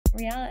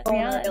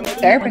reality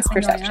Therapist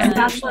perception.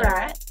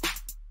 Bachelorette.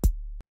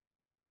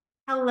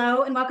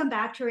 Hello and welcome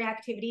back to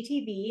Reactivity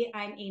TV.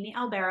 I'm Amy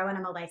Albero and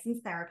I'm a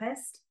licensed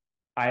therapist.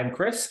 I am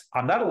Chris.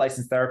 I'm not a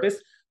licensed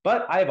therapist,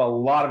 but I have a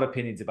lot of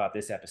opinions about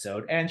this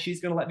episode, and she's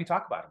going to let me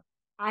talk about them.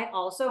 I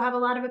also have a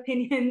lot of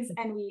opinions,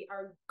 and we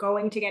are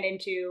going to get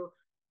into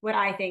what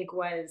I think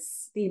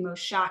was the most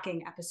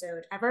shocking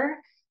episode ever.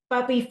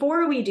 But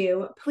before we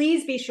do,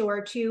 please be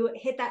sure to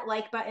hit that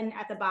like button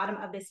at the bottom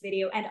of this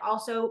video and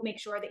also make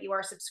sure that you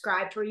are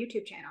subscribed to our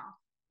YouTube channel.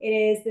 It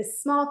is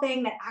this small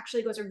thing that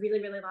actually goes a really,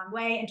 really long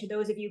way. And to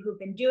those of you who've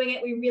been doing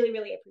it, we really,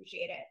 really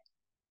appreciate it.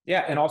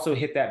 Yeah, and also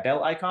hit that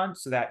bell icon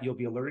so that you'll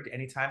be alerted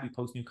anytime we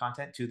post new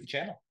content to the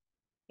channel.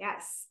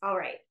 Yes. All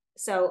right.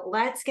 So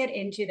let's get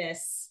into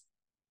this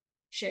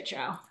shit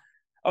show.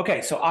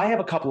 Okay, so I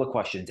have a couple of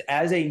questions.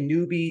 As a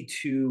newbie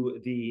to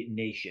the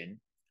nation,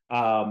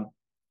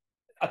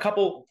 a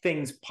couple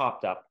things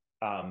popped up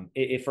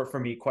for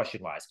me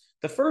question-wise.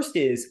 The first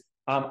is,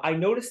 I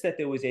noticed that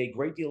there was a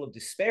great deal of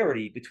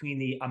disparity between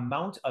the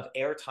amount of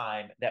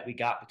airtime that we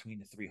got between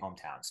the three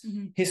hometowns.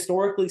 Mm-hmm.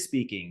 Historically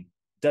speaking,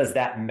 does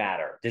that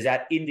matter? Does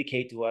that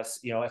indicate to us,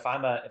 you know, if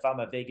I'm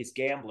a Vegas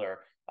gambler,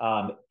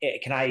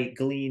 can I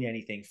glean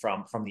anything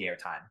from the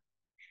airtime?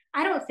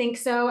 I don't think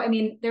so. I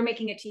mean, they're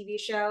making a TV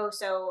show,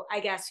 so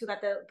I guess who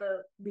got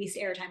the least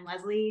airtime?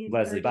 Leslie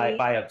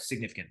by a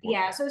significant portion.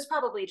 Yeah, so it's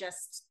probably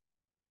just,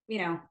 you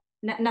know,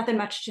 nothing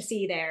much to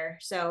see there.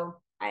 So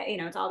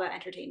it's all about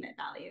entertainment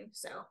value.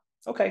 So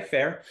okay,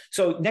 fair.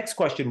 So next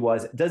question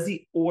was, does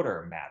the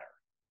order matter?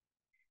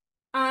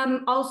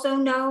 Also,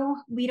 no,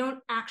 we don't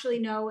actually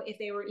know if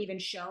they were even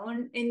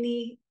shown in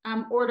the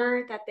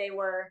order that they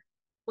were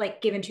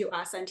like given to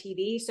us on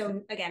TV.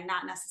 So again,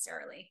 not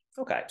necessarily.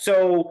 Okay.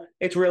 So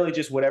it's really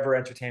just whatever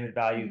entertainment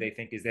value they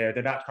think is there.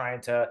 They're not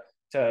trying to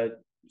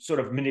sort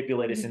of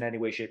manipulate us in any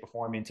way, shape, or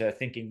form into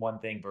thinking one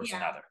thing versus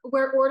another.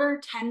 Where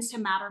order tends to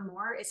matter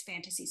more is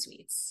fantasy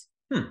suites,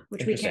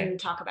 which we can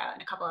talk about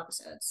in a couple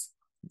episodes.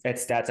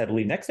 That's I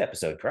believe, next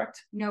episode,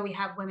 correct? No, we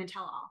have Women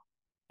Tell All.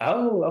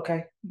 Oh,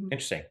 okay.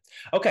 Interesting.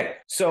 Okay.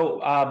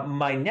 So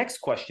my next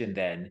question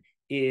then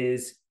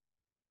is,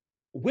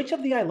 which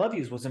of the I love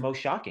yous was the most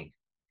shocking?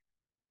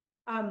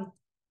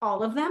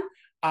 All of them.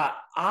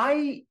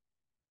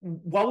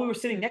 While we were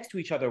sitting next to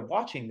each other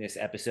watching this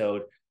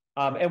episode,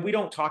 and we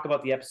don't talk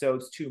about the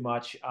episodes too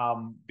much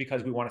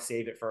because we want to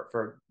save it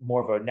for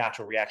more of a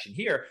natural reaction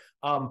here.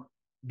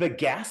 The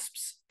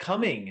gasps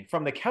coming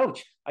from the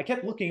couch, I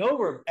kept looking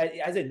over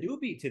as a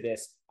newbie to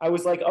this. I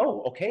was like,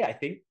 oh, okay, I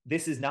think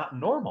this is not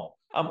normal.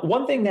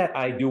 One thing that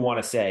I do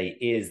want to say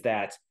is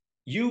that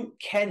you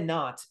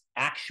cannot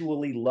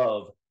actually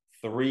love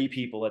three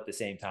people at the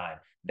same time.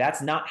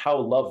 That's not how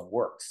love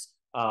works.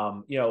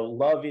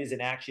 Love is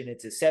an action.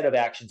 It's a set of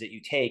actions that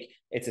you take.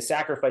 It's the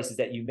sacrifices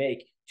that you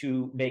make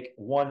to make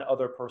one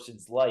other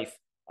person's life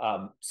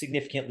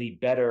significantly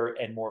better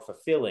and more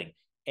fulfilling.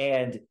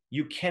 And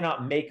you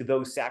cannot make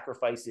those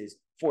sacrifices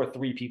for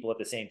three people at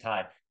the same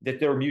time, that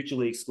they're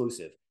mutually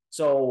exclusive.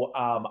 So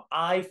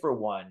I, for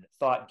one,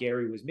 thought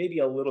Gerry was maybe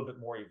a little bit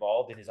more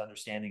evolved in his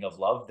understanding of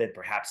love than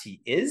perhaps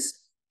he is,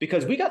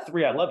 because we got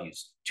 3 I love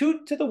yous,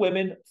 2 to the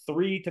women,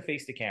 3 to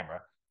face the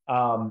camera.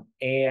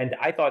 And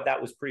I thought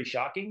that was pretty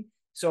shocking.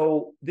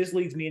 So this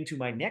leads me into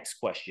my next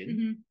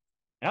question.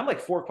 And I'm like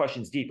 4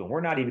 questions deep, and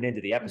we're not even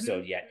into the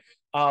episode yet.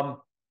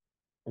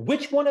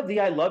 Which one of the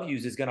I love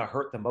yous is going to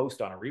hurt the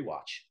most on a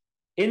rewatch?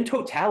 In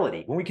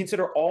totality, when we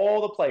consider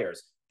all the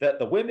players,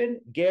 the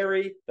women,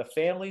 Gerry, the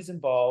families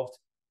involved,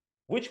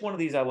 which one of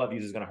these I love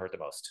yous is going to hurt the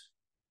most?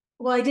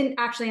 Well, I didn't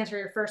actually answer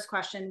your first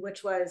question,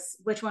 which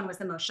one was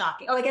the most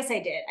shocking? Oh, I guess I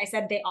did. I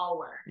said they all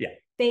were. Yeah.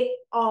 They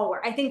all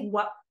were. I think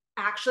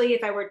actually,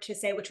 if I were to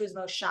say which was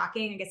most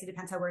shocking, I guess it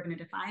depends how we're going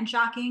to define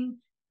shocking.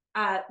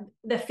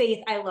 The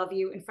Faith I love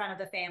you in front of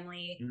the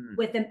family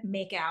with the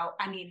make out.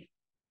 I mean,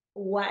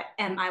 what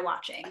am I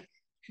watching?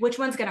 Which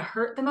one's going to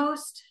hurt the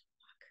most?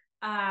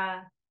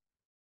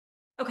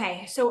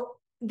 Okay, so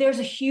there's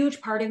a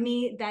huge part of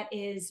me that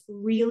is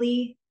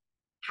really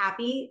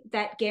happy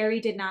that Gerry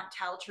did not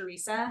tell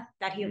Teresa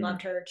that he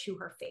loved her to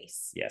her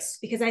face. Yes.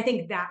 Because I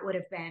think that would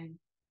have been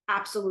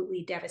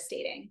absolutely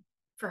devastating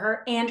for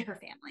her and her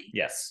family.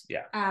 Yes,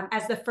 yeah.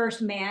 As the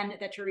first man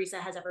that Teresa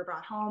has ever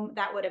brought home,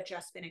 that would have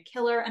just been a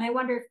killer. And I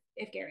wonder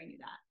if Gerry knew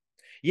that.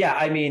 Yeah,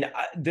 I mean,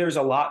 there's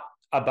a lot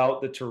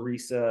about the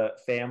Teresa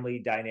family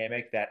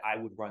dynamic that I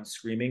would run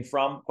screaming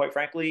from, quite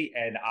frankly.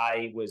 And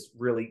I was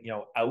really,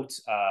 out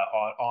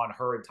on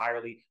her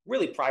entirely.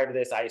 Really prior to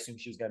this, I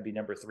assumed she was going to be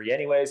number 3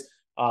 anyways.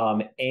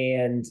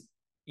 And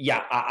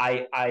yeah,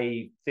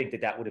 I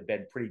think that would have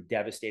been pretty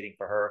devastating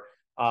for her.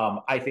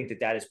 I think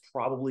that is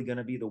probably going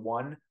to be the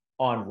one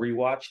on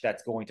rewatch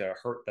that's going to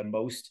hurt the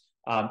most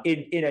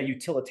in a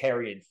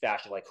utilitarian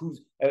fashion. Like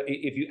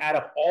if you add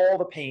up all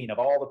the pain of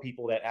all the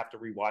people that have to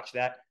rewatch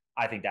that,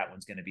 I think that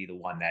one's going to be the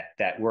one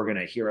that we're going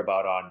to hear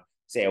about on,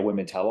 say, a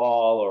Women Tell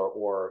All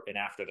or an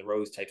After the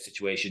Rose type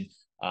situation.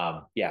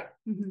 Yeah.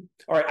 Mm-hmm.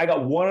 All right. I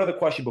got one other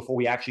question before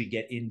we actually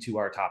get into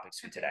our topics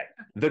for today.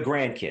 The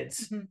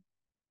grandkids.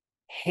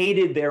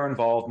 hated their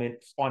involvement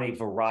on a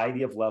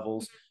variety of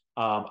levels.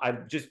 I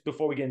just,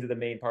 before we get into the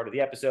main part of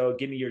the episode,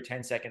 give me your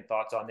 10-second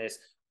thoughts on this.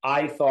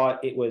 I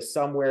thought it was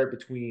somewhere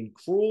between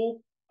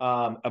cruel,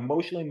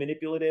 emotionally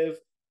manipulative.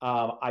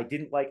 I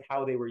didn't like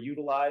how they were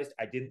utilized.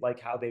 I didn't like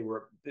how they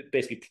were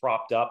basically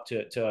propped up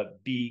to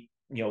be,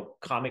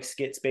 comic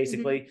skits,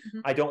 basically.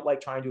 I don't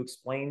like trying to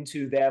explain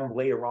to them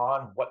later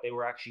on what they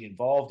were actually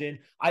involved in.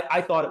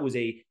 I thought it was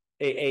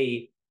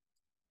a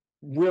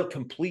real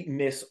complete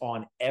miss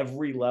on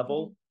every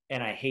level,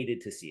 and I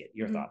hated to see it.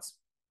 Your thoughts?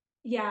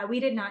 Yeah, we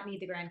did not need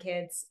the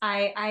grandkids.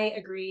 I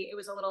agree. It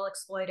was a little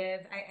exploitive.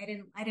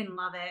 I didn't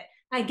love it.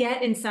 I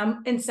get in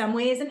some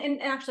ways,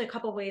 and actually a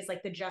couple of ways,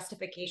 like the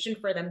justification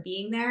for them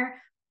being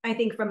there. I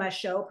think from a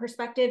show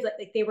perspective,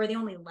 like they were the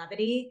only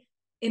levity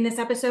in this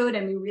episode,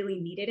 and we really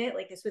needed it.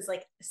 Like this was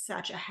like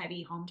such a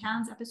heavy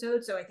hometowns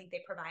episode, so I think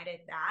they provided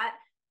that.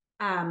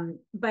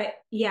 But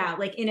yeah,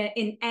 like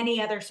in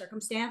any other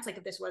circumstance, like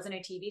if this wasn't a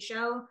TV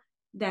show,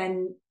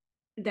 then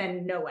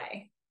no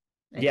way.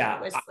 Yeah,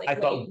 it was like I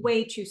thought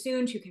way too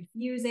soon, too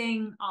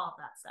confusing, all of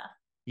that stuff.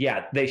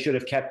 Yeah, they should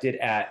have kept it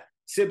at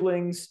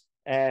siblings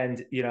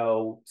and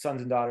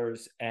sons and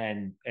daughters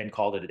and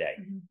called it a day.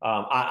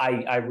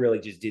 I really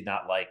just did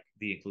not like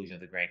the inclusion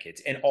of the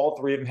grandkids, and all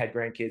three of them had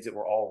grandkids that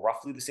were all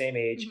roughly the same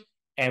age,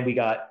 and we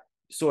got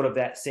sort of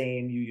that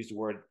same, you used the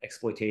word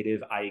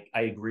exploitative. I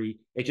agree.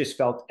 It just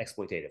felt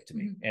exploitative to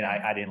me, and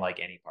I didn't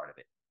like any part of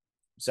it.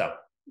 So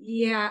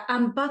yeah,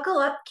 buckle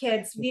up,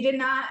 kids. We did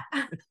not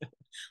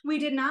we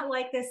did not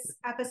like this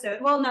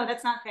episode. Well, no,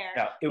 that's not fair.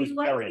 No, it was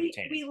very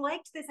entertaining. We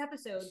liked this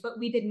episode, but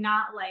we did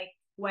not like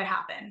what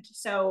happened.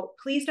 So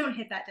please don't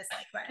hit that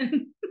dislike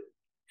button.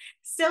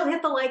 Still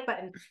hit the like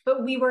button.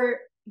 But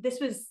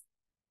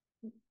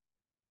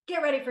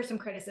get ready for some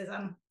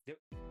criticism. Yep.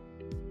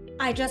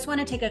 I just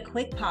want to take a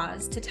quick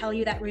pause to tell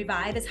you that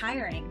Revive is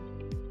hiring.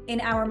 In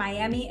our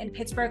Miami and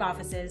Pittsburgh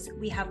offices,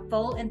 we have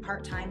full and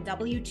part-time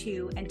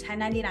W-2 and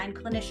 1099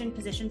 clinician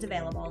positions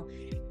available,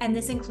 and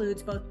this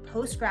includes both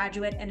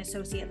postgraduate and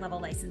associate level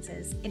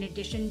licenses, in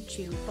addition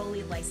to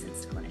fully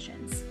licensed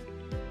clinicians.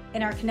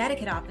 In our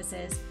Connecticut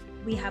offices,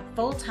 we have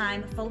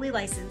full-time, fully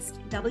licensed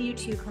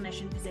W-2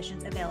 clinician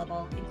positions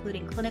available,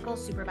 including clinical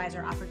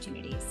supervisor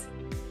opportunities.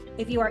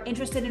 If you are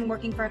interested in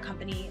working for a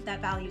company that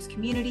values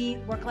community,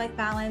 work-life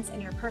balance,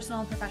 and your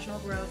personal and professional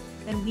growth,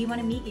 then we want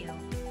to meet you.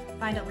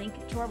 Find a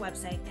link to our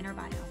website in our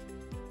bio.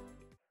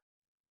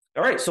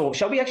 All right, so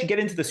shall we actually get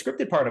into the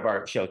scripted part of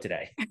our show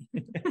today?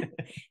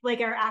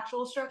 Like our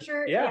actual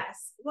structure? Yeah.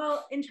 Yes.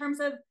 Well, in terms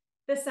of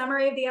the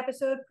summary of the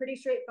episode, pretty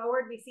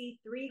straightforward. We see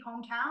 3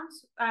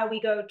 hometowns. We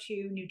go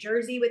to New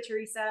Jersey with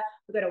Teresa,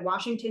 we go to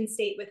Washington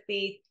State with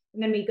Faith,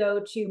 and then we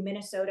go to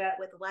Minnesota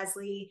with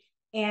Leslie,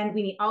 and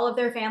we meet all of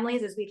their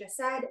families, as we just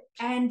said,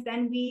 and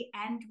then we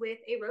end with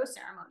a rose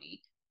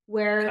ceremony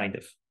where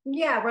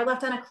we're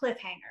left on a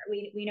cliffhanger.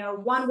 We know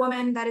one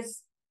woman that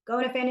is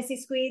going to Fantasy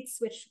Suites,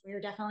 which we're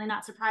definitely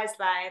not surprised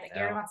by, that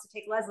Gerry wants to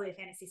take Leslie to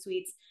Fantasy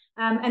Suites.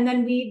 And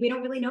then we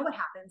don't really know what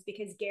happens,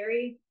 because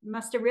Gerry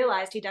must have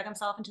realized he dug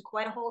himself into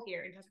quite a hole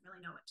here and doesn't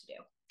really know what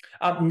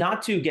to do.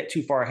 Not to get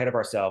too far ahead of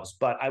ourselves,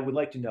 but I would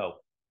like to know,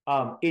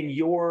 in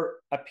your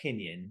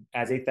opinion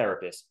as a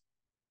therapist,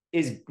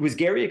 was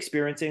Gerry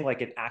experiencing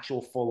like an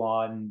actual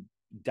full-on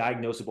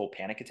diagnosable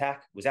panic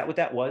attack? Was that what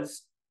that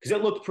was? Because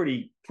it looked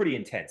pretty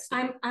intense.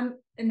 I'm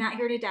not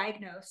here to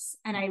diagnose,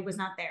 and I was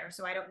not there,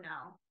 so I don't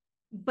know.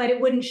 But it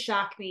wouldn't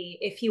shock me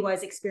if he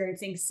was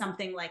experiencing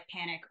something like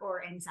panic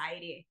or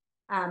anxiety,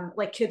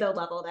 like to the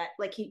level that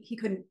like he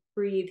couldn't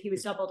breathe, he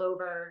was doubled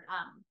over.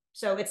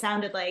 So it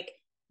sounded like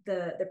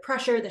the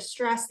pressure, the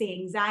stress, the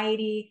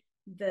anxiety,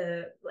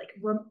 the like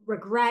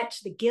regret,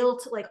 the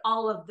guilt, like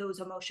all of those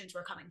emotions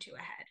were coming to a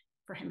head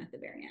for him at the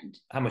very end.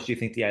 How much do you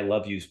think the "I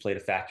love yous" played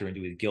a factor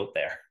into his guilt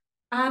there?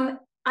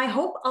 I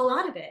hope a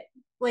lot of it.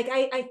 Like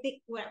I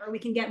think whatever, we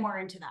can get more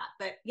into that,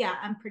 but yeah,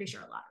 I'm pretty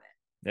sure a lot of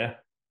it. Yeah.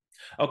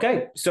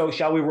 Okay, so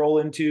shall we roll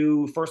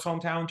into first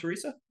hometown,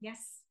 Teresa?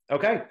 Yes.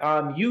 Okay,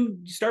 you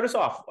start us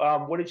off.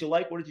 What did you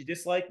like? What did you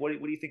dislike? What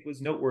do you think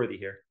was noteworthy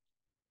here?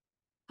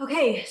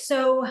 Okay,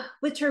 so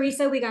with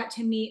Teresa, we got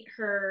to meet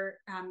her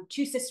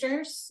 2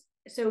 sisters.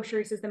 So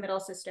Teresa's the middle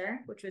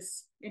sister, which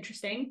was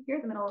interesting.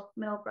 You're the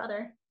middle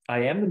brother.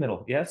 I am the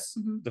middle, yes.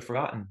 The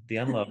forgotten, the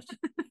unloved.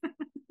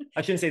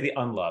 I shouldn't say the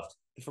unloved.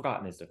 The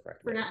forgotten is the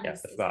correct word.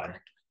 Yes, the forgotten.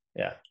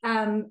 Yeah.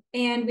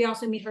 And we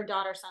also meet her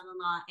daughter,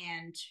 son-in-law,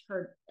 and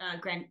her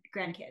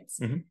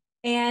grandkids.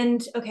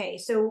 And okay,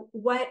 so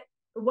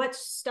what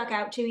stuck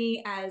out to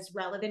me as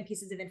relevant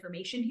pieces of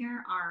information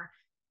here are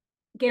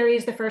Gerry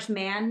is the first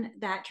man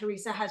that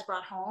Teresa has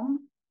brought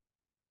home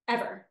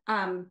ever,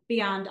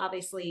 beyond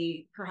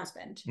obviously her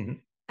husband.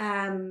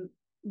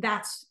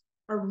 That's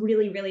a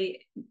really,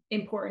 really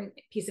important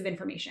piece of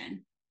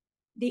information.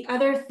 The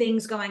other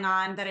things going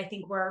on that I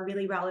think were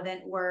really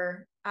relevant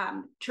were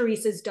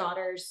Teresa's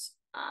daughter's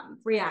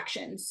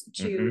reactions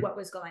to what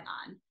was going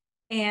on.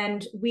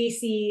 And we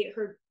see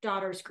her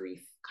daughter's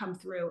grief come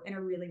through in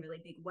a really,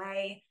 really big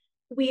way.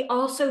 We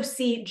also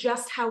see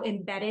just how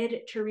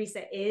embedded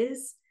Teresa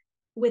is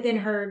within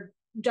her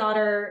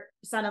daughter,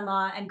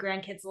 son-in-law, and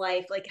grandkids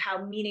life, like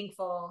how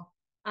meaningful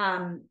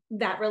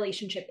that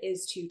relationship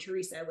is to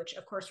Teresa, which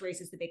of course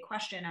raises the big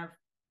question of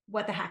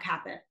what the heck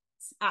happens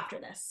after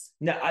this.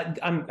 Now,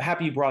 I'm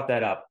happy you brought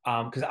that up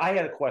because I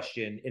had a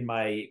question in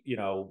my,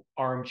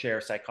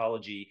 armchair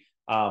psychology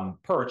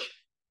perch.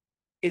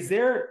 Is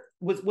there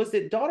was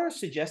the daughter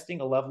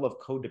suggesting a level of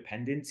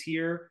codependence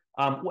here?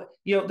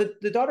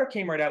 The daughter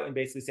came right out and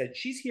basically said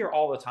she's here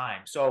all the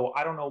time, so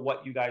I don't know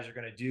what you guys are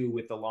going to do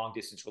with the long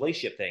distance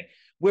relationship thing.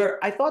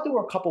 Where I thought there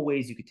were a couple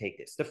ways you could take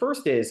this. The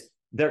first is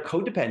they're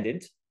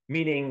codependent,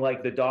 meaning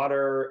like the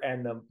daughter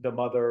and the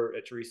mother,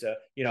 Teresa,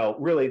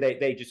 really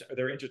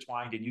they're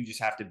intertwined, and you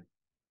just have to,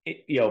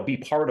 be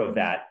part of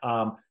that.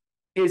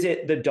 Is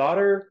it the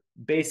daughter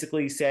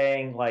basically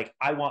saying like,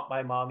 I want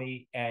my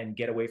mommy and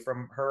get away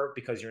from her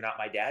because you're not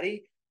my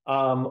daddy?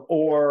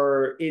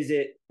 Or is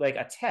it like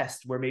a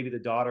test where maybe the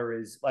daughter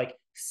is like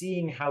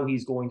seeing how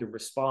he's going to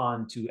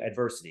respond to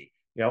adversity,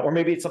 or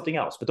maybe it's something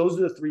else. But those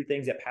are the three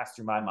things that passed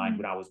through my mind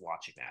when I was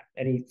watching that.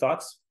 Any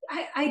thoughts?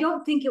 I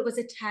don't think it was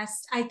a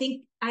test. I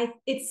think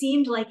it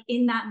seemed like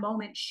in that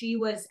moment she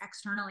was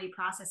externally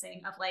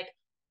processing of like,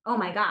 oh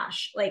my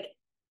gosh, like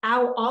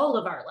all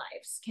of our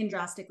lives can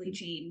drastically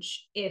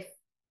change if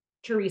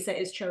Teresa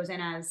is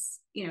chosen as,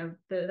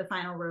 the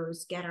final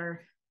rose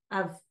getter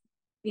of,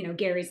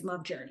 Gerry's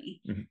love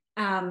journey.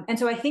 And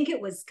so I think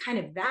it was kind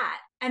of that.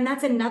 And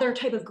that's another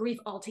type of grief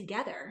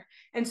altogether.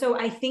 And so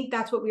I think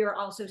that's what we were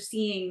also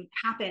seeing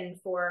happen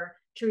for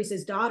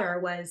Teresa's daughter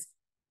was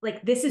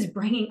like, this is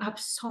bringing up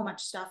so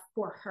much stuff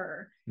for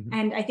her.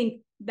 And I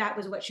think that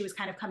was what she was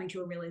kind of coming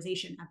to a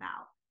realization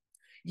about.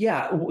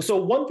 Yeah. So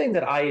one thing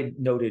that I had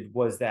noted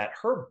was that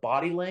her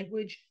body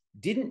language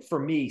didn't, for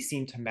me,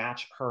 seem to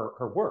match her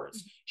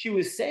words. She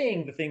was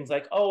saying the things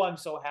like, "Oh, I'm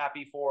so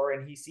happy for her,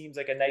 and he seems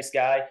like a nice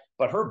guy,"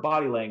 but her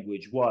body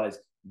language was,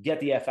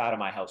 "Get the F out of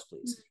my house,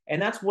 please." And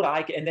that's what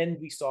and then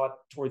we saw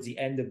towards the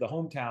end of the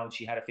hometown,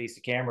 she had to face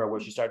the camera where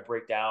she started to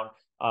break down.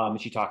 And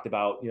she talked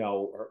about,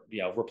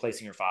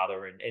 replacing her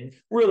father and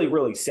really,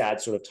 really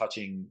sad, sort of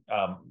touching,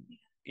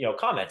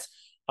 comments.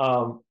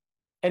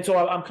 And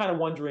so I'm kind of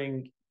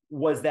wondering,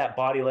 was that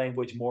body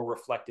language more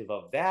reflective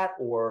of that?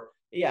 Or,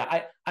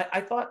 yeah,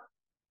 I thought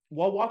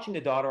while watching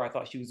the daughter, I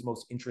thought she was the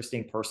most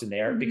interesting person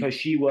there because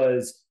she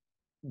was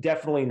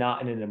definitely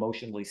not in an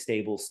emotionally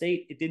stable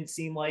state. It didn't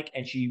seem like,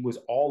 and she was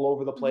all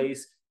over the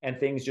place and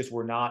things just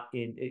were not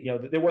in,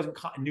 there wasn't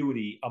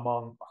continuity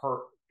among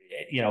her,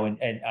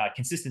 and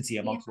consistency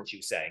amongst what she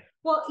was saying.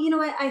 Well,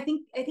 what I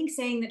think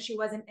saying that she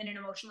wasn't in an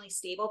emotionally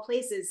stable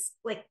place is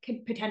like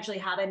could potentially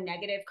have a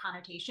negative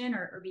connotation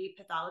or be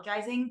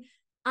pathologizing.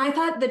 I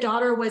thought the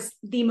daughter was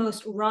the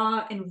most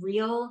raw and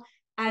real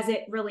as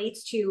it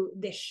relates to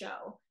this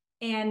show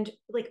and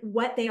like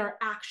what they are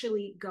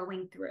actually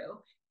going through.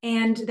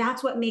 And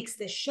that's what makes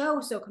this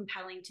show so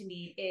compelling to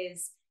me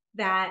is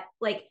that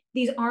like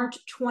these aren't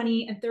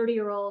 20 and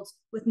 30-year-olds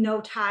with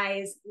no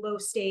ties, low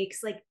stakes.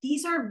 Like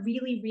these are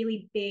really,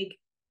 really big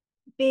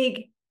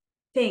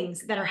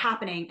things that are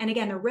happening. And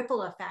again, the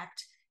ripple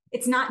effect,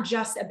 it's not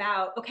just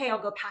about, okay,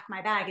 I'll go pack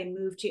my bag and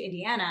move to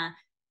Indiana.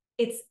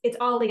 It's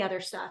all the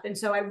other stuff. And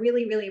so I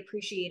really, really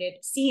appreciated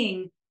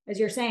seeing, as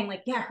you're saying,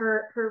 like, yeah,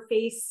 her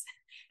face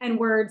and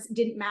words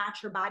didn't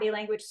match. Her body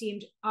language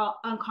seemed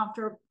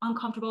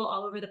uncomfortable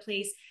all over the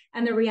place.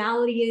 And the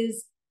reality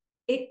is,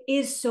 it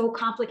is so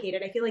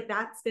complicated. I feel like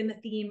that's been the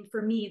theme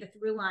for me, the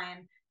through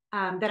line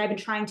that I've been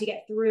trying to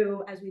get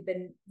through as we've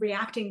been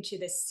reacting to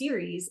this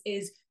series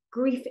is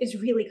grief is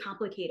really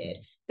complicated.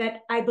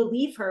 That I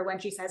believe her when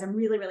she says, "I'm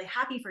really, really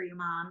happy for you,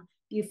 Mom.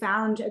 You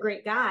found a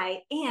great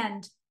guy."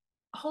 And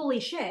holy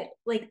shit,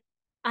 like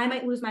I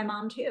might lose my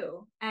mom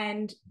too.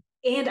 And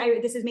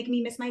this is making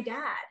me miss my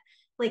dad.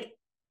 Like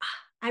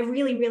I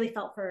really, really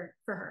felt for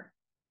her.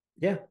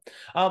 Yeah.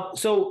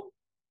 So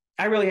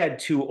I really had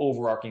two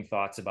overarching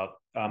thoughts about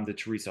the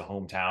Teresa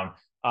hometown.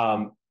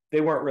 They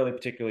weren't really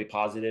particularly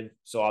positive,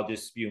 so I'll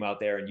just spew them out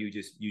there, and you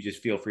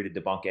just feel free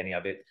to debunk any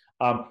of it.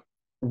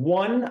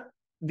 One,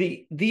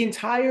 the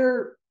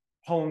entire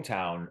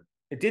hometown.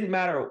 It didn't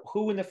matter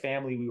who in the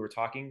family we were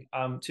talking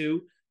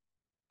to.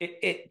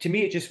 It to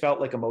me, it just felt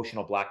like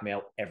emotional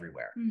blackmail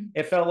everywhere.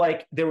 It felt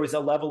like there was a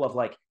level of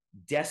like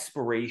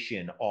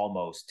desperation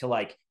almost to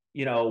like,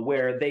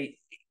 where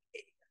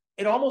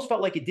it almost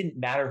felt like it didn't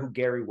matter who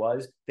Gerry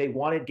was. They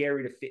wanted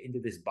Gerry to fit into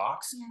this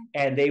box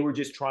and they were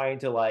just trying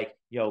to like,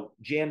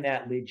 jam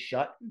that lid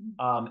shut.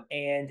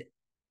 And,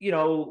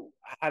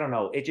 I don't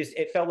know.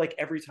 It felt like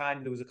every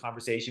time there was a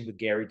conversation with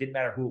Gerry, didn't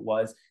matter who it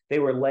was, they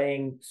were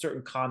laying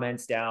certain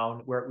comments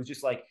down where it was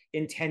just like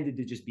intended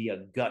to just be a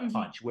gut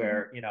punch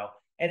where,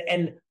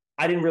 and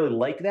I didn't really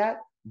like that,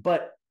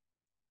 but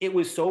it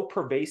was so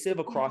pervasive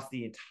across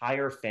the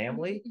entire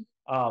family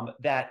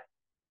that,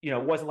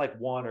 it wasn't like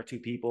one or two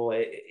people.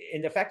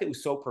 And the fact that it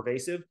was so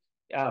pervasive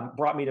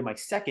brought me to my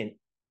second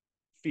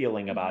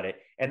feeling about it.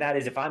 And that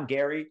is, if I'm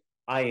Gerry,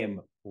 I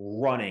am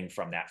running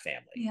from that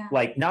family.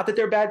 Like, not that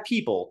they're bad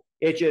people.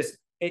 It just,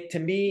 to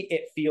me,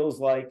 it feels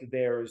like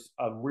there's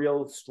a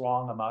real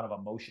strong amount of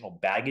emotional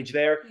baggage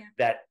there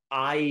that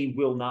I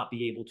will not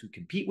be able to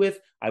compete with.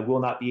 I will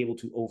not be able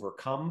to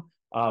overcome.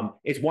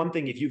 It's one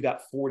thing if you've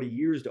got 40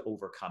 years to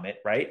overcome it,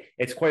 right?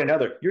 It's quite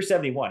another. You're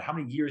 71. How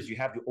many years do you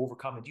have to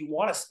overcome it? Do you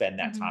want to spend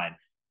that time?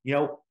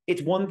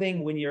 It's one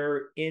thing when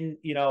you're in,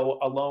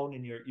 alone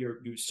in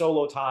your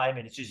solo time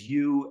and it's just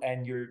you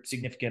and your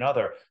significant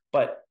other.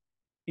 But,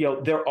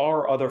 there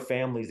are other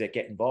families that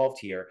get involved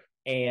here.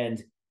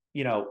 And,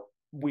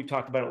 we've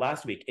talked about it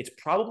last week. It's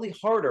probably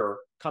harder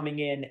coming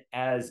in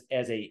as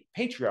a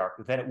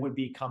patriarch than it would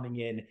be coming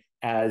in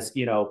as,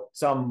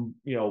 some,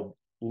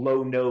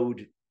 low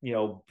node,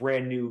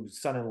 brand new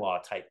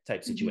son-in-law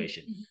type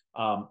situation.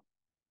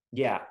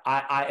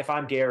 If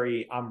I'm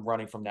Gerry, I'm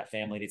running from that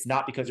family. And it's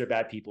not because they're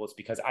bad people. It's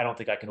because I don't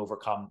think I can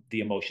overcome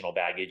the emotional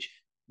baggage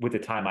with the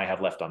time I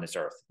have left on this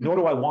earth, nor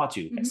do I want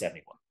to at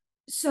 71.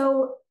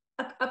 So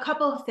a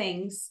couple of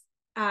things.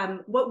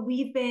 What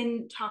we've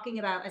been talking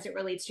about as it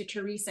relates to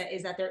Teresa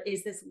is that there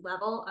is this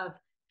level of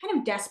kind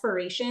of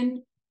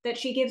desperation that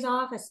she gives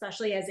off,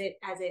 especially as it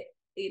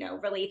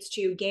relates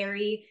to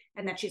Gerry,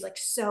 and that she's like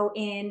so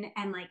in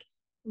and like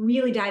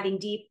really diving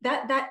deep.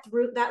 That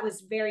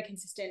was very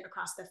consistent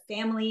across the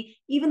family.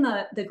 Even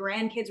the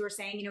grandkids were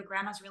saying,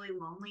 grandma's really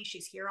lonely.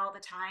 She's here all the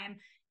time.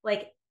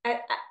 Like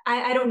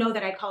I don't know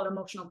that I'd call it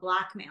emotional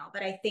blackmail,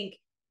 but I think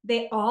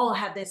they all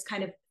have this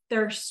kind of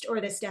thirst or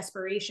this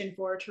desperation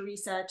for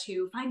Teresa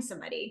to find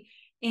somebody.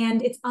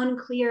 And it's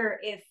unclear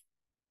if,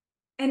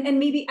 and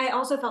maybe I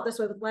also felt this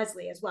way with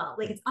Leslie as well.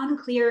 Like it's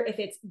unclear if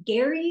it's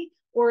Gerry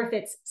or if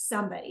it's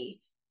somebody.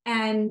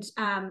 And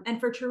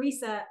for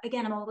Teresa,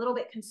 again, I'm a little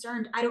bit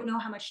concerned. I don't know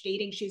how much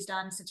dating she's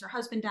done since her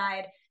husband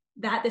died.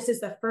 That this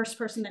is the first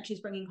person that she's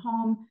bringing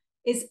home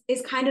is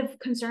kind of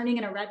concerning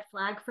and a red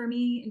flag for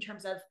me in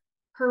terms of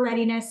her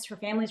readiness, her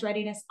family's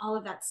readiness, all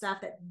of that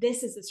stuff, that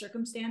this is the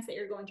circumstance that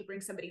you're going to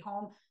bring somebody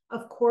home.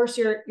 Of course,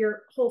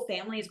 your whole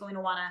family is going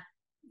to want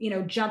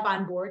to, jump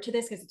on board to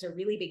this because it's a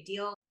really big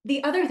deal.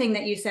 The other thing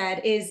that you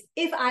said is,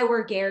 if I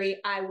were Gerry,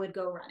 I would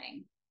go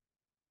running.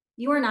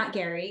 You are not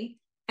Gerry.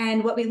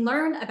 And what we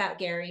learn about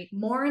Gerry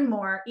more and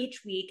more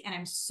each week, and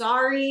I'm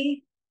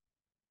sorry,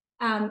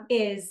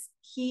 is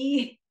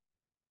he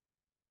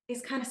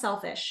is kind of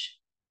selfish.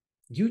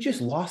 You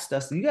just lost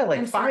us. You got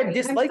like 5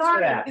 dislikes for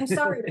that. I'm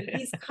sorry.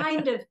 He's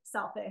kind of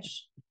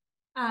selfish.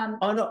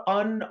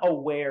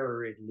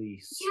 Unaware, at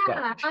least.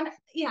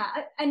 Yeah.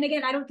 And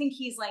again, I don't think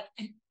he's like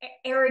an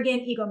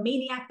arrogant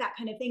egomaniac, that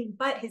kind of thing,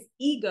 but his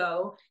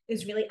ego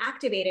is really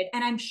activated.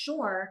 And I'm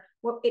sure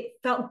it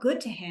felt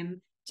good to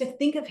him to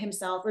think of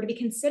himself or to be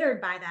considered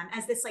by them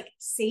as this like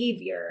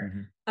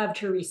savior of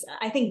Teresa.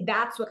 I think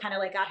that's what kind of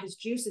like got his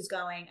juices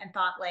going and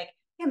thought like,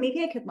 yeah,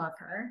 maybe I could love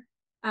her.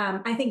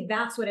 I think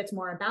that's what it's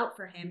more about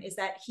for him, is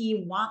that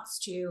he wants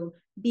to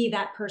be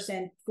that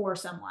person for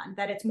someone,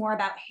 that it's more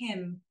about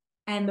him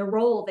and the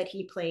role that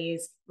he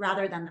plays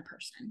rather than the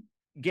person.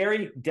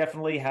 Gerry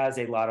definitely has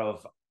a lot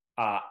of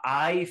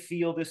I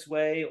feel this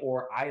way,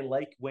 or I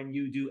like when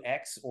you do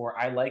X, or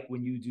I like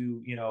when you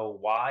do,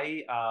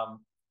 Y,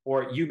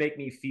 or you make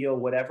me feel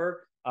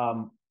whatever.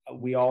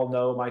 We all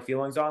know my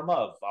feelings on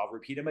love. I'll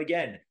repeat them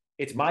again.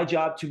 It's my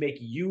job to make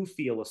you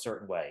feel a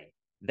certain way.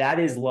 That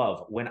is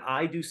love. When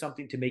I do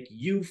something to make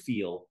you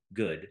feel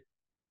good,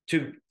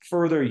 to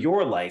further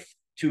your life,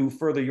 to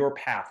further your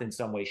path in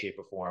some way, shape,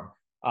 or form,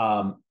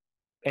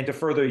 and to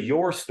further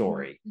your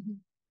story,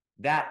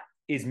 that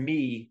is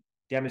me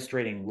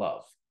demonstrating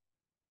love.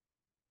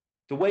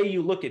 The way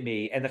you look at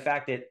me, and the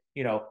fact that,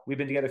 we've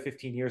been together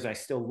 15 years and I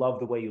still love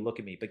the way you look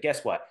at me. But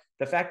guess what?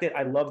 The fact that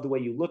I love the way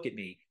you look at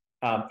me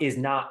is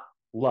not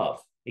love.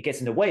 It gets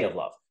in the way of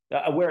love.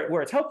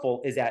 Where it's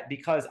helpful is that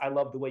because I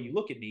love the way you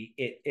look at me,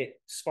 it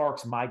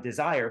sparks my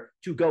desire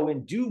to go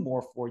and do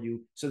more for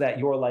you so that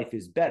your life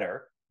is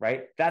better,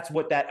 right? That's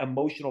what that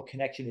emotional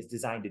connection is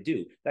designed to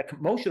do. That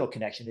emotional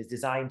connection is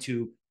designed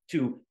to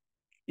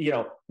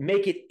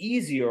make it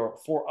easier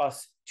for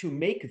us to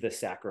make the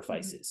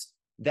sacrifices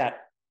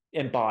that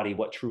embody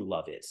what true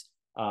love is.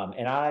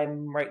 And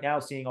I'm right now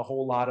seeing a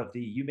whole lot of the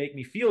you make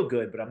me feel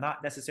good, but I'm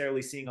not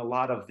necessarily seeing a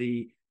lot of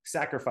the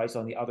sacrifice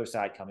on the other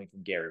side coming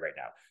from Gerry right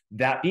now.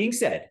 That being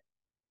said,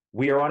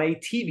 we are on a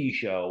TV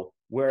show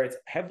where it's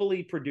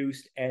heavily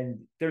produced, and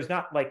there's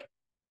not like,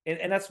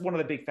 and that's one of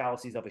the big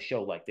fallacies of a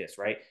show like this,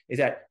 right? Is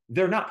that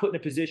they're not put in a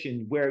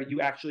position where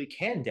you actually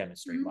can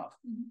demonstrate love.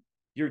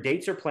 Your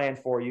dates are planned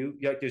for you.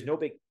 Like, there's no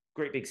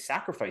great big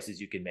sacrifices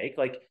you can make.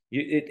 Like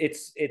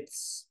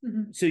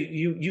so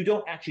you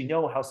don't actually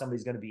know how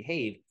somebody's going to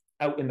behave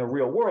out in the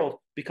real world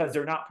because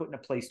they're not put in a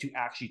place to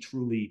actually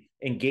truly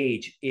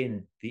engage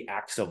in the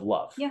acts of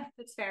love. Yeah,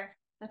 that's fair.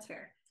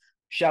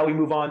 Shall we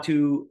move on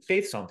to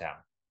Faith's hometown?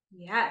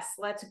 Yes,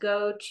 let's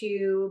go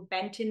to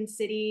Benton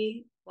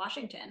City,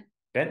 Washington.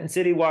 Benton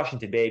City,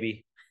 Washington,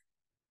 baby.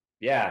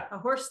 Yeah. A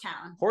horse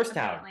town.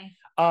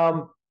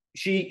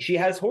 She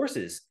has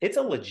horses. It's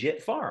a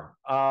legit farm.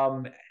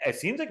 It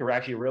seems like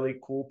actually a really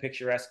cool,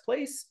 picturesque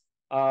place.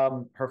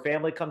 Her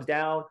family comes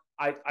down.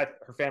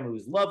 Her family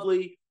was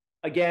lovely.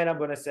 Again, I'm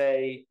going to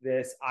say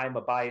this. I'm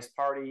a biased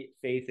party.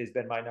 Faith has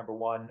been my number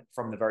one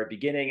from the very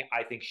beginning.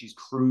 I think she's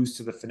cruised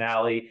to the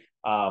finale.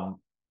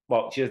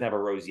 Well, she doesn't have a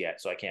rose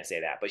yet, so I can't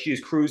say that, but she's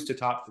cruised to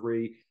top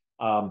three.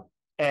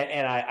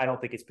 And I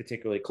don't think it's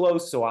particularly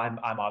close. So I'm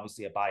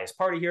obviously a biased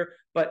party here.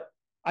 But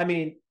I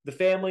mean, the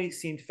family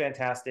seemed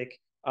fantastic.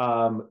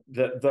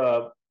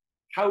 The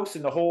house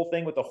and the whole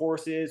thing with the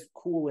horses,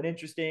 cool and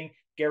interesting.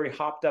 Gerry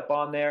hopped up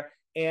on there.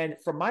 And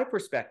from my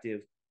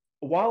perspective,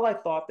 while I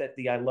thought that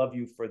the I love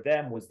you for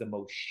them was the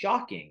most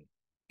shocking,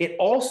 it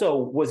also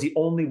was the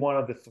only one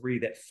of the three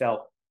that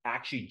felt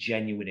actually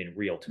genuine and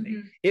real to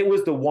me. It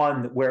was the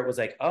one where it was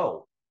like,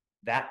 oh,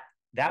 that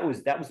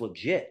was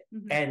legit.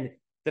 And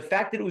the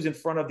fact that it was in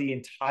front of the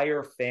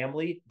entire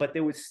family, but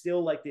there was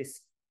still like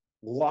this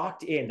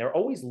locked in. They're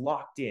always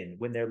locked in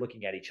when they're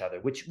looking at each other,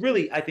 which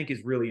really I think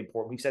is really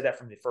important. We've said that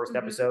from the first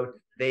episode.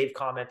 They've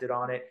commented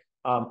on it.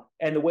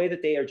 And the way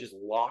that they are just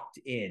locked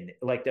in,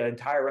 like the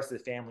entire rest of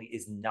the family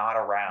is not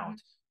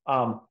around.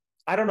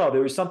 I don't know.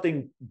 There was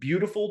something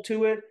beautiful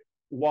to it,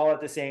 while at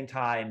the same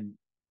time,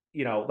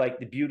 you know, like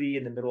the beauty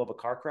in the middle of a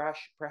car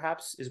crash,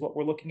 perhaps, is what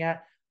we're looking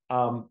at.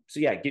 So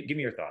yeah, give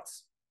me your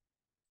thoughts.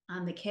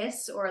 On the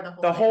kiss or the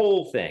whole thing?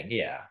 Whole thing,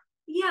 yeah.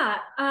 Yeah,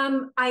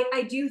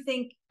 I do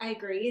think I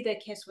agree. The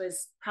kiss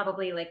was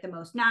probably like the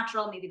most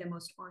natural, maybe the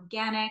most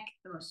organic,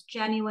 the most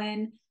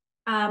genuine.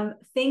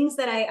 Things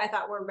that I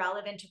thought were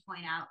relevant to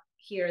point out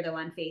here, though,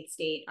 on Faith's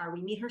date are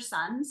we meet her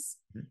sons,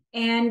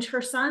 and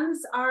her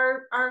sons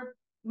are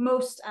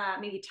most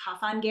maybe tough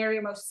on Gerry,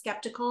 or most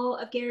skeptical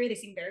of Gerry. They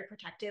seem very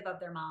protective of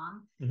their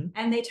mom,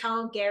 and they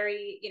tell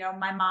Gerry, you know,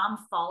 my mom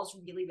falls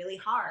really, really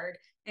hard,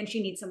 and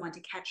she needs someone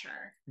to catch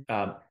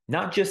her.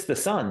 Not just the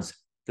sons,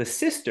 the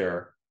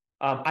sister.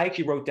 I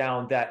actually wrote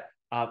down that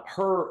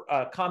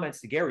her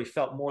comments to Gerry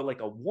felt more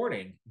like a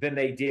warning than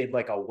they did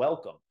like a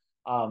welcome.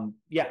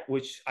 Yeah,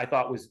 which I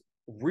thought was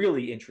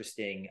really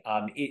interesting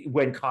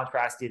when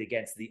contrasted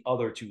against the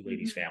other two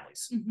ladies'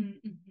 families.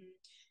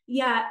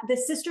 Yeah, the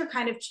sister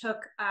kind of took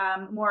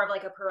more of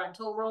like a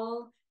parental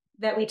role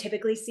that we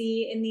typically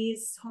see in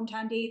these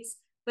hometown dates.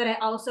 But I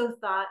also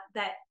thought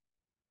that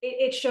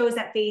it shows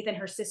that Faith and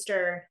her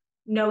sister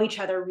know each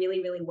other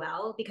really, really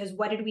well, because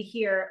what did we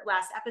hear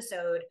last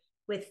episode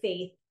with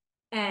Faith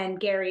and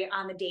Gerry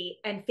on the date,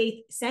 and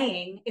Faith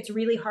saying, it's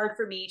really hard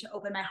for me to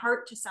open my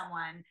heart to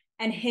someone,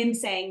 and him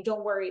saying,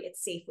 don't worry,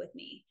 it's safe with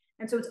me.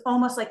 And so it's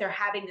almost like they're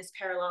having this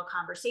parallel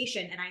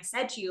conversation. And I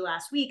said to you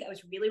last week, I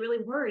was really,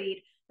 really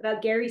worried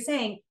about Gerry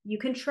saying, you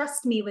can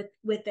trust me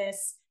with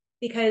this,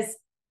 because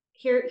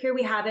here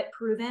we have it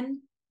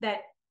proven that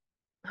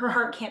her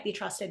heart can't be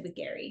trusted with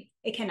Gerry.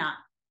 It cannot.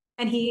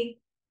 And he,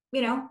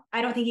 you know,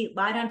 I don't think he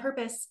lied on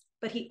purpose,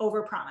 but he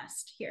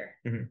overpromised here.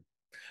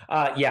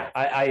 Yeah,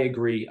 I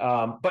agree.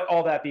 But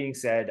all that being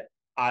said,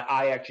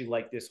 I actually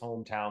like this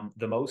hometown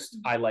the most.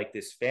 I like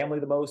this family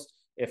the most.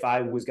 If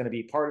I was going to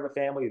be part of a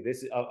family,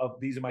 these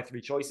are my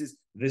three choices.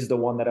 This is the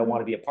one that I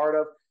want to be a part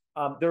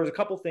of. There was a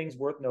couple things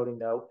worth noting,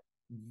 though.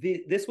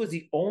 This was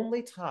the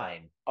only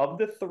time of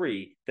the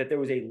three that there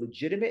was a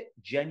legitimate,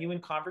 genuine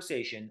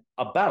conversation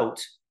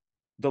about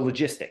the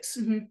logistics,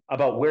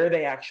 about where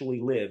they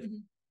actually live.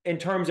 In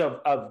terms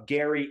of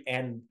Gerry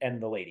and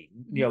the lady,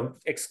 you know,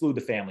 exclude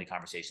the family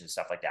conversations and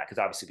stuff like that, because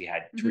obviously we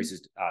had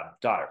Teresa's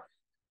daughter.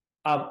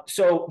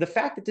 So the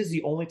fact that this is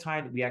the only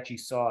time that we actually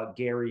saw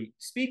Gerry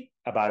speak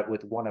about it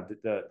with one of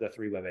the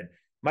three women,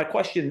 my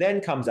question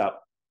then comes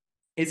up: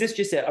 is this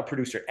just a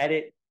producer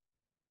edit?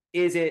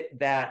 Is it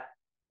that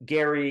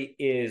Gerry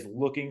is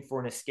looking for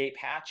an escape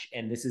hatch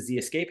and this is the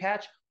escape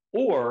hatch,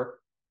 or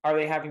are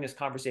they having this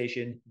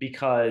conversation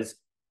because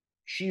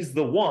she's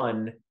the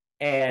one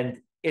and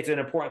it's an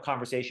important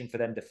conversation for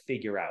them to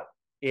figure out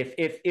if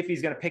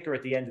he's going to pick her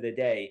at the end of the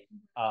day,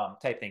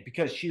 type thing,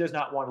 because she does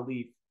not want to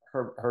leave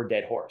her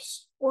dead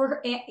horse.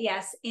 Or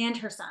yes, and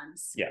her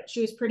sons. Yeah,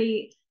 she was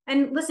pretty.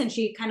 And listen,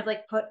 she kind of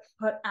like put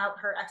out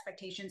her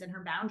expectations and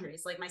her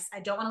boundaries. Like, I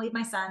don't want to leave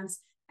my sons,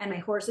 and my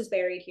horse is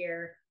buried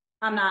here.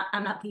 I'm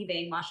not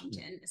leaving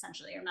Washington.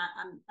 Essentially,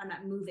 I'm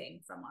not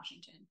moving from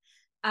Washington.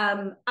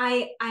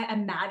 I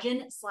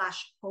imagine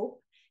 /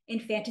 hope in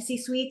fantasy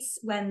suites,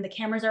 when the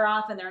cameras are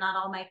off and they're not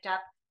all mic'd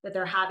up, that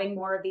they're having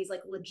more of these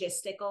like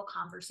logistical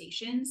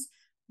conversations.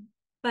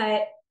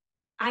 But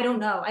I don't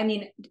know. I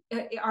mean,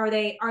 are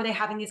they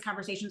having these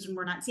conversations when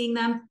we're not seeing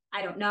them?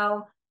 I don't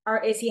know.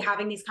 Or is he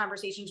having these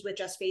conversations with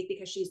just Faith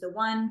because she's the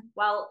one?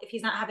 Well, if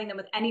he's not having them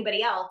with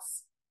anybody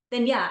else,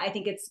 then yeah, I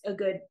think it's a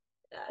good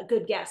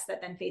guess that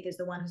then Faith is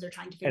the one who's they're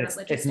trying to figure out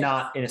logistics. It's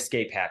not an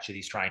escape hatch that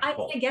he's trying to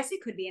pull. I guess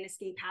it could be an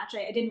escape hatch.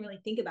 I didn't really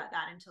think about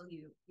that until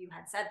you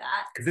had said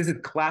that. Because this is a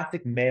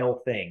classic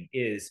male thing: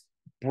 is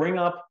bring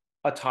up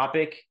a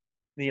topic.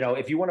 You know,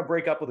 if you want to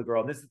break up with a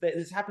girl, and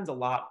this happens a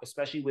lot,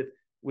 especially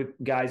with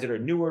guys that are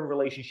newer in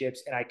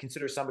relationships. And I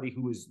consider somebody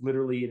who is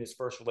literally in his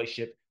first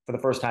relationship for the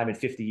first time in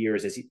 50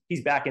 years as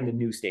he's back in the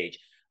new stage.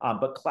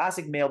 But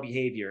classic male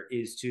behavior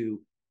is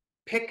to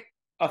pick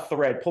a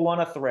thread, pull on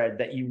a thread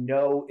that you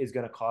know is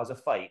going to cause a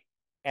fight,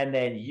 and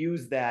then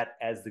use that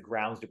as the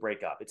grounds to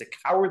break up. It's a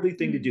cowardly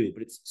thing to do,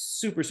 but it's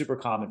super, super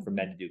common for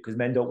men to do because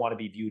men don't want to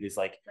be viewed as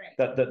like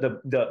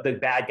the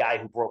bad guy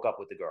who broke up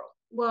with the girl.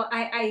 Well,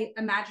 I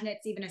imagine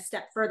it's even a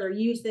step further.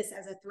 Use this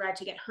as a thread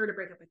to get her to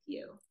break up with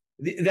you.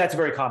 That's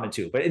very common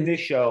too. But in this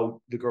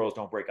show, the girls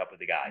don't break up with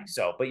the guy.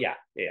 So, but yeah.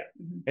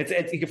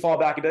 It's you can fall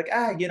back and be like,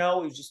 it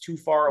was just too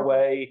far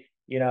away,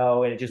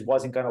 and it just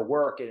wasn't going to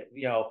work. And,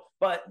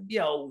 but,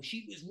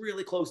 she was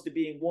really close to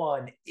being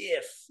one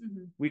if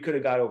we could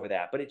have got over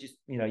that. But it just,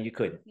 you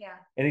couldn't. Yeah.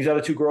 And these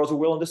other two girls were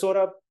willing to sort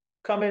of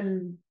come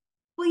in.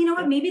 Well, you know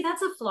what? Maybe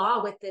that's a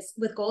flaw with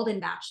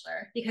Golden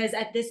Bachelor, because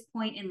at this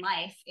point in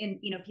life,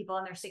 people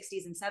in their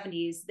 60s and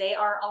 70s, they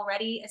are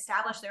already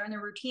established. They're in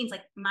their routines.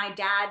 Like, my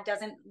dad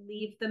doesn't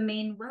leave the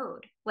main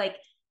road. Like,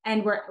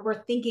 and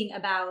we're thinking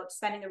about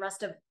spending the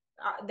rest of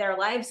their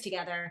lives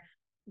together.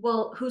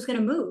 Well, who's going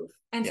to move?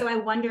 And so I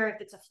wonder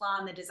if it's a flaw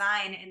in the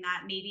design, and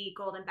that maybe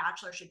Golden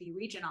Bachelor should be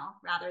regional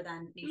rather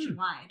than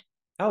nationwide.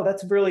 Oh,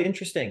 that's really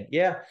interesting.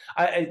 Yeah,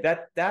 I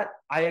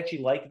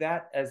actually like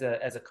that as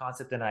a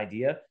concept and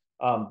idea.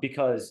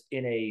 Because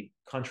in a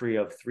country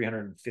of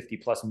 350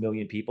 plus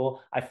million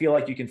people, I feel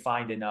like you can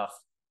find enough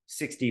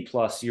 60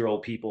 plus year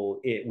old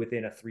people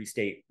within a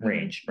 3-state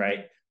range,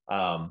 right?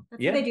 That's what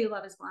they do.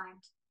 Love is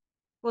Blind.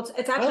 Well,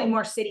 it's actually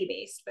more city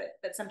based,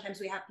 but sometimes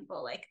we have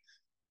people like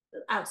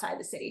outside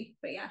the city.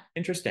 But yeah,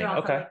 interesting.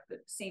 Okay, the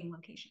same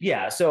location.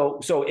 Yeah, so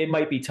it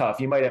might be tough.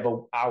 You might have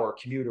an hour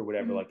commute or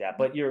whatever like that,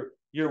 but you're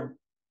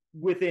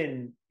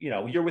within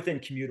you're within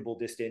commutable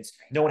distance.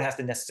 No one has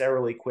to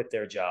necessarily quit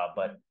their job,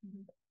 but.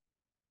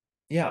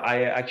 Yeah,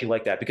 I actually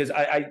like that because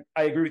I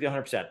agree with you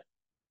 100%.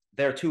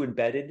 They're too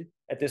embedded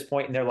at this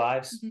point in their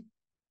lives,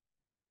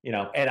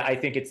 and I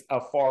think it's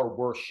a far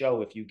worse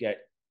show if you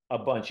get a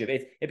bunch of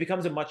it. It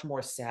becomes a much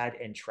more sad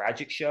and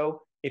tragic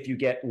show if you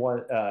get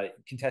one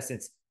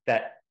contestants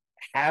that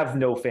have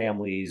no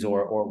families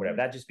or whatever.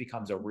 That just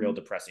becomes a real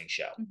depressing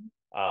show.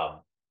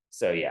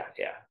 So yeah,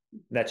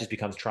 that just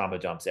becomes trauma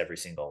dumps every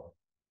single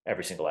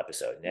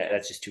episode.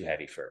 That's just too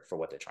heavy for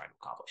what they're trying to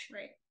accomplish.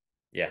 Right.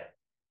 Yeah.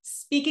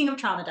 Speaking of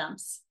trauma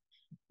dumps,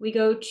 we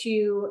go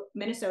to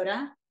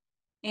Minnesota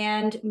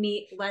and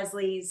meet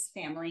Leslie's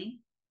family.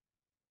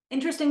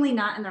 Interestingly,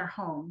 not in their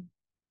home.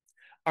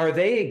 Are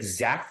they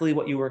exactly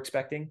what you were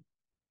expecting?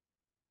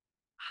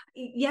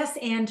 Yes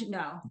and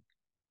no.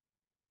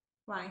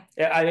 Why?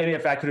 I mean,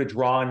 if I could have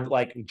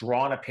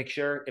drawn a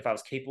picture, if I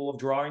was capable of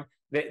drawing,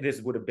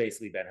 this would have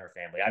basically been her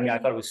family. I mean, I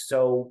thought it was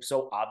so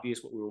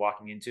obvious what we were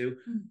walking into.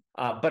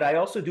 But I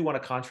also do want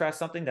to contrast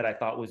something that I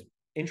thought was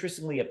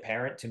interestingly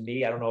apparent to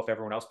me. I don't know if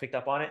everyone else picked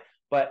up on it,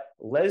 but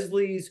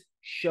Leslie's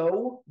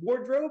show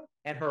wardrobe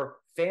and her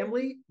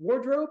family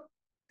wardrobe,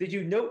 did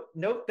you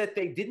note that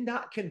they did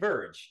not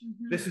converge?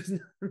 This is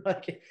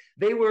like,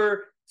 they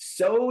were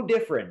so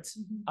different.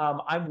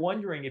 I'm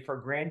wondering if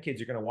her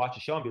grandkids are going to watch the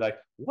show and be like,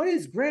 what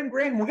is Gran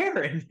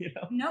wearing?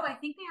 No, I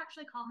think they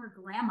actually call her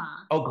Grandma.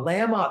 Oh,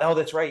 Grandma. Oh,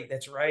 that's right.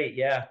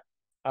 Yeah.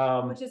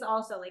 Which is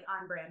also like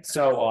on brand.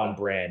 So on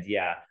brand.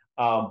 Yeah.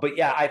 But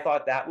yeah, I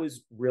thought that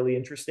was really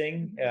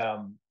interesting.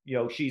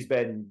 She's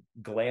been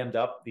glammed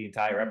up the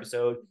entire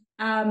episode.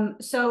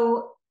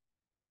 So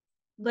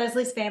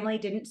Leslie's family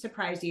didn't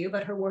surprise you,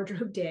 but her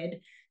wardrobe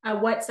did.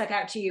 What stuck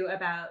out to you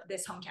about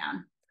this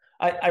hometown?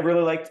 I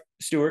really liked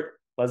Stuart,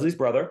 Leslie's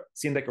brother.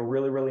 Seemed like a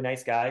really, really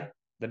nice guy,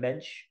 the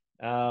mensch.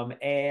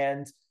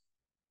 And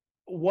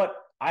what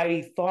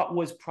I thought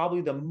was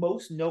probably the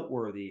most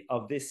noteworthy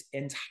of this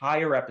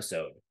entire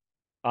episode,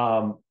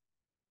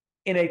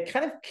 in a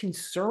kind of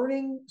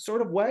concerning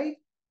sort of way,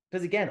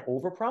 because again,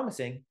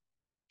 overpromising,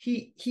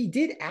 he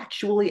did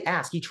actually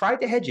ask. He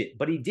tried to hedge it,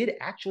 but he did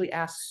actually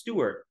ask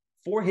Stuart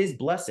for his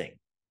blessing.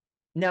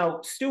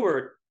 Now,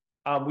 Stuart,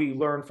 we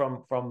learned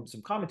from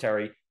some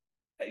commentary,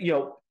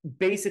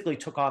 basically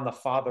took on the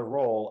father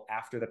role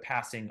after the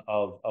passing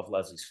of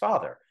Leslie's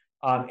father,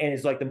 and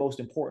is like the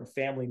most important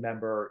family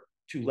member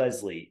to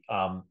Leslie,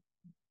 out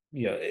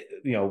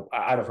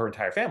of her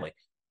entire family.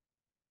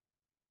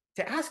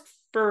 To ask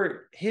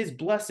for his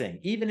blessing,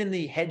 even in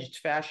the hedged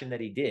fashion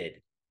that he did.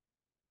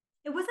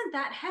 It wasn't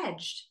that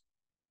hedged.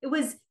 It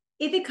was,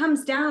 if it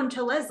comes down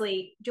to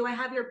Leslie, do I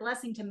have your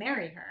blessing to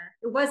marry her?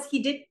 It was,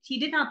 he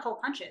did not pull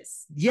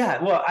punches.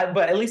 Yeah, well,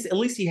 but at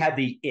least he had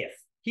the if.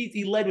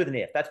 He led with an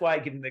if. That's why I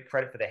give him the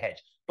credit for the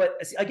hedge. But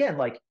again,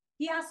 like,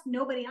 he asked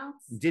nobody else.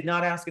 Did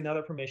not ask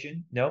another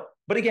permission. No.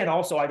 But again,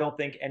 also, I don't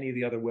think any of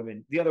the other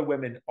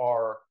women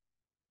are,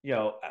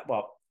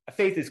 well,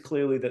 Faith is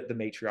clearly the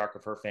matriarch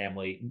of her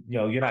family.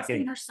 You're not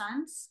getting her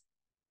sons.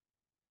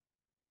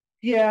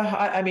 Yeah,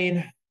 I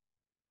mean,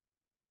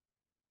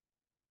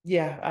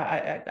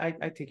 yeah,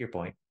 I take your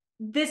point.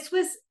 This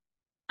was,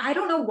 I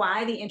don't know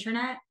why the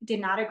internet did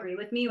not agree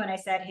with me when I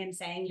said him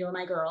saying "you're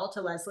my girl"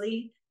 to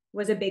Leslie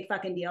was a big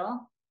fucking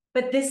deal.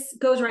 But this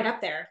goes right up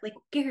there. Like,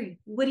 Gerry,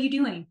 what are you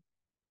doing?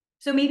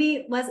 So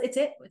maybe it's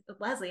it with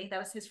Leslie. That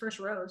was his first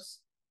rose.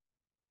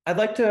 I'd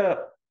like to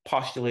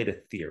postulate a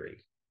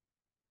theory.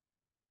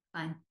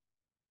 Fine.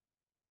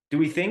 Do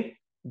we think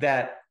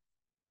that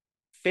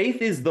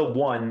Faith is the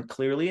one,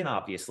 clearly and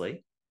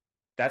obviously,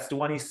 That's the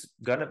one he's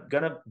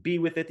gonna be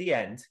with at the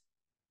end.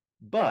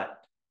 But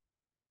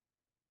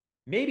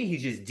maybe he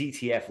just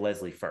DTF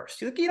Leslie first.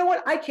 He's like, you know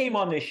what? I came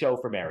on this show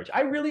for marriage.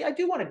 I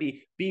do want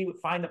to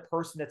find the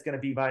person that's going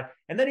to be mine.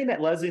 And then he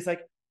met Leslie. It's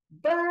like,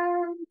 but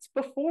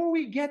before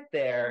we get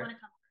there,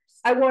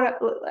 I'd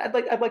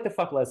like to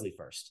fuck Leslie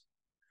first.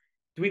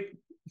 Do we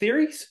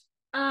theories?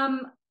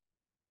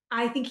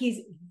 I think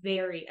he's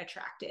very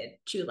attracted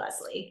to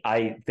Leslie.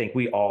 I think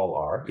we all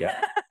are.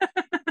 Yeah.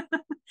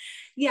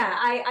 Yeah,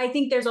 I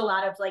think there's a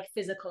lot of like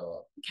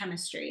physical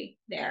chemistry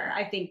there.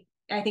 I think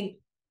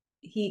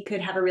he could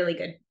have a really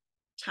good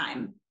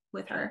time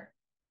with her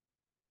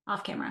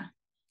off camera.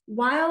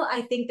 While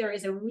I think there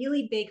is a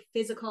really big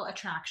physical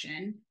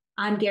attraction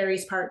on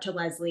Gerry's part to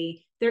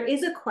Leslie, there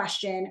is a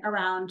question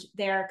around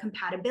their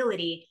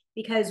compatibility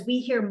because we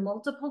hear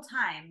multiple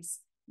times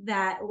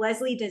that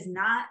Leslie does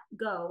not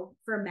go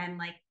for men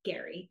like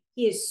Gerry.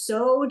 He is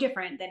so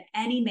different than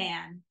any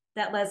man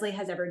that Leslie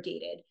has ever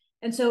dated.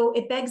 And so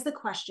it begs the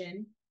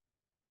question,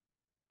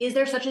 is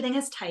there such a thing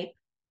as type?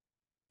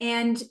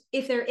 And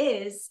if there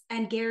is,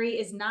 and Gerry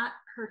is not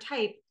her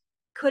type,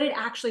 could it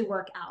actually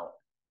work out?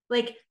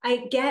 Like,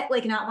 I get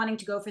like not wanting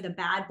to go for the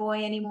bad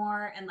boy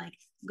anymore and like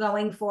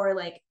going for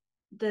like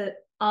the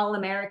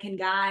all-American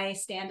guy,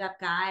 stand-up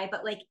guy.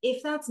 But like,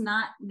 if that's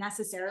not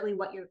necessarily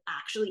what you're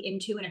actually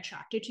into and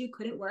attracted to,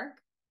 could it work?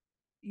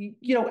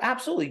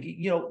 Absolutely.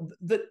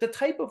 The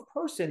type of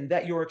person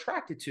that you're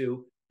attracted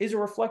to is a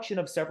reflection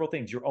of several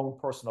things: your own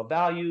personal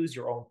values,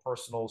 your own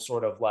personal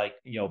sort of like,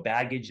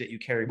 baggage that you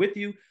carry with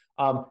you.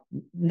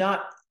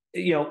 Not,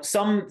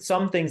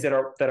 some things that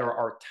are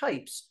our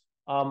types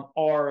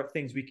are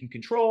things we can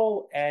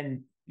control,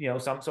 and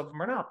some of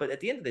them are not. But at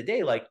the end of the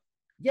day, like,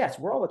 yes,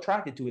 we're all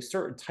attracted to a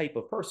certain type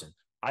of person.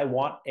 I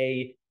want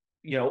a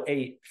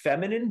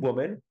feminine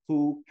woman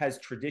who has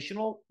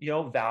traditional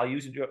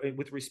values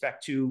with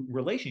respect to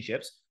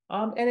relationships,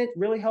 and it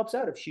really helps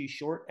out if she's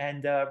short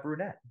and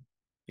brunette.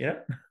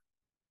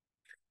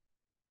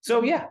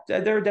 So yeah,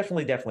 there are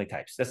definitely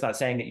types. That's not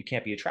saying that you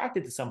can't be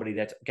attracted to somebody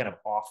that's kind of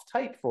off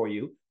type for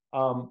you.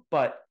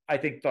 But I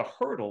think the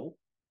hurdle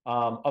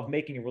of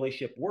making a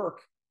relationship work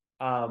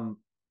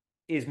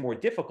is more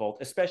difficult,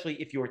 especially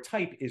if your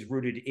type is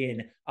rooted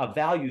in a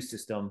value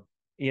system.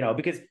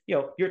 Because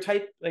your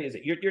type, like is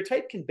it, your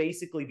type can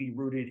basically be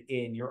rooted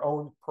in your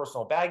own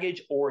personal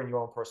baggage or in your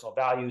own personal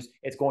values.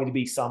 It's going to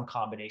be some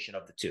combination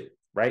of the two,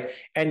 right?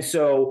 And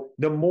so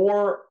the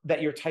more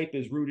that your type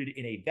is rooted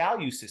in a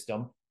value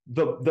system,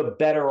 the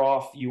better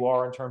off you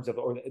are in terms of,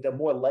 or the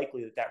more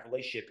likely that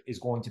relationship is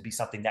going to be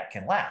something that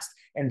can last,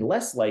 and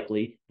less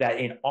likely that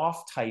an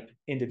off-type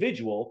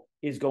individual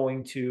is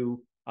going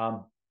to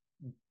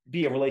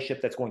be a relationship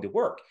that's going to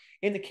work.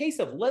 In the case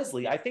of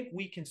Leslie, I think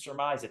we can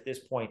surmise at this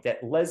point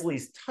that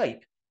Leslie's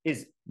type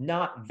is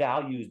not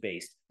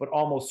values-based, but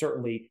almost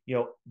certainly,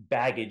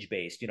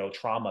 baggage-based,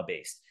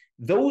 trauma-based.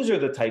 Those are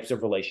the types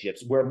of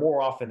relationships where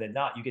more often than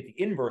not, you get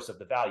the inverse of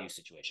the value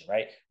situation,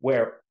 right?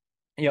 Where,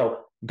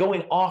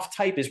 going off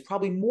type is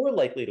probably more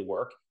likely to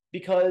work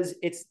because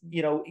it's,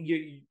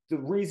 the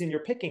reason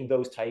you're picking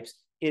those types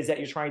is that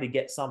you're trying to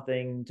get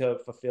something to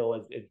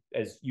fulfill,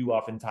 as you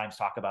oftentimes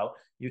talk about.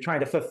 You're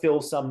trying to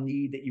fulfill some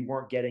need that you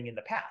weren't getting in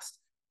the past.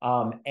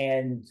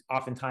 And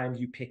oftentimes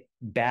you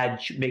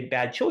make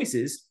bad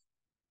choices,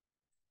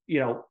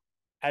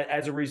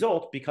 as a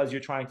result, because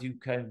you're trying to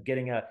kind of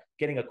getting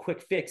a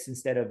quick fix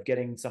instead of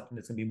getting something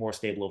that's going to be more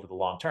stable over the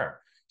long term.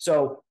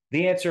 So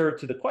the answer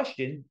to the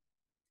question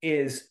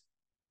is,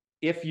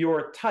 if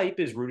your type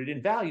is rooted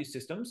in value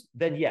systems,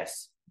 then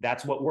yes,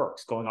 that's what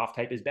works. Going off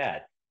type is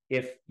bad.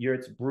 If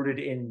it's rooted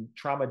in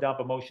trauma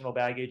dump, emotional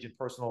baggage, and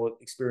personal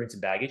experience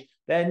and baggage,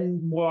 then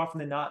more often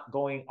than not,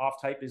 going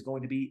off type is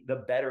going to be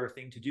the better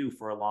thing to do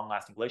for a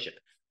long-lasting relationship.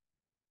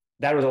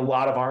 That was a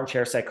lot of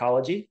armchair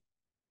psychology.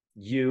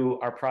 You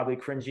are probably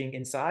cringing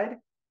inside.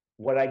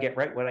 What did I get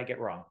right? What did I get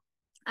wrong?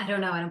 I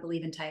don't know. I don't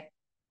believe in type.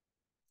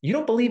 You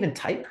don't believe in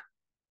type?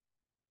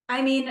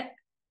 I mean,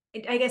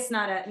 I guess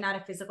not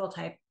a physical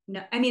type.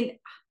 No, I mean,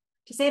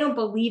 to say I don't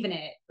believe in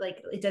it,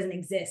 like it doesn't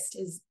exist,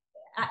 is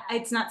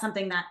it's not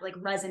something that like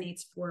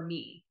resonates for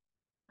me.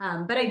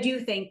 But I do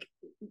think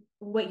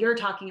what you're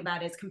talking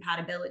about is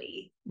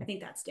compatibility. I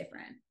think that's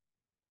different.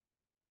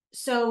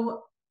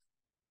 So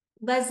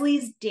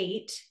Leslie's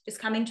date is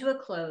coming to a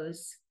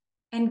close,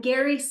 and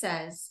Gerry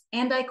says,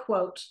 and I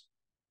quote,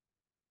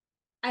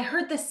 "I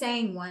heard the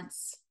saying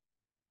once,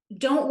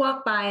 don't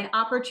walk by an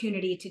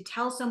opportunity to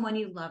tell someone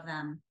you love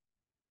them.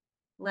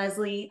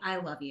 Leslie, I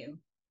love you."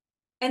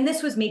 And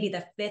this was maybe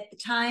the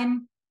 5th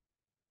time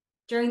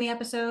during the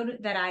episode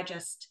that I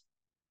just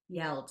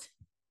yelled,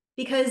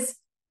 because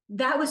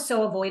that was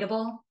so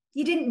avoidable.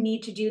 You didn't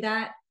need to do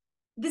that.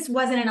 This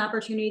wasn't an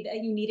opportunity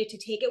that you needed to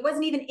take. It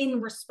wasn't even in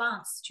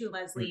response to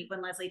Leslie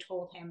when Leslie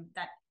told him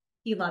that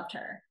he loved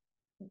her.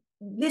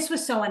 This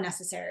was so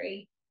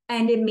unnecessary,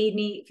 and it made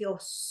me feel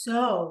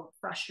so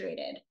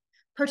frustrated,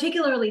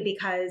 particularly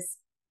because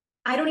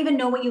I don't even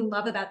know what you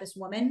love about this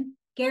woman,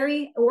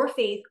 Gerry or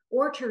Faith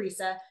or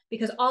Teresa,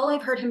 because all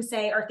I've heard him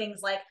say are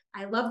things like,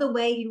 "I love the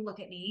way you look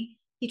at me.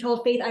 He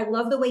told Faith, I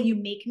love the way you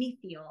make me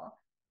feel.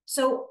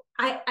 So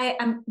I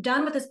am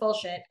done with this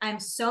bullshit. I'm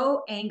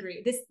so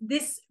angry.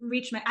 This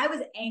reached I was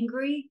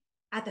angry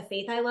at the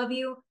Faith I love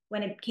you.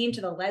 When it came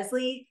to the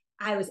Leslie,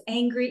 I was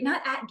angry,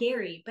 not at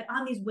Gerry, but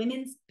on these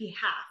women's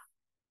behalf.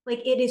 Like,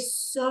 it is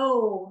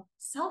so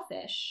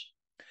selfish.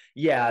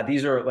 Yeah,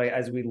 these are, like,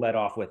 as we led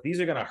off with, these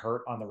are going to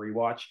hurt on the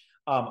rewatch.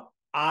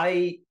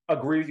 I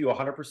agree with you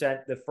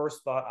 100%. The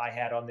first thought I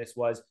had on this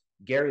was,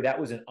 Gerry, that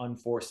was an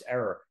unforced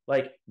error.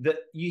 Like,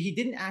 he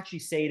didn't actually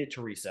say it to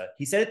Teresa.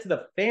 He said it to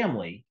the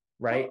family,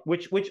 right?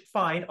 Which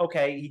fine,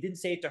 okay. He didn't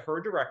say it to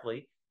her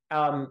directly.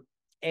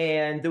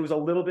 And there was a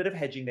little bit of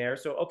hedging there.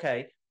 So,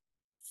 okay.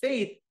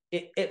 Faith,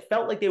 it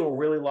felt like they were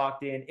really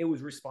locked in. It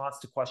was response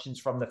to questions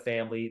from the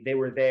family. They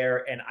were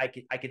there, and I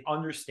can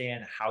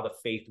understand how the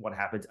Faith one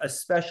happens,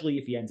 especially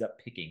if he ends up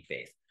picking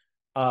Faith.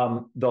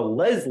 The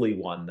Leslie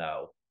one,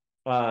 though,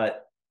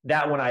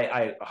 that one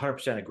I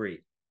 100% agree.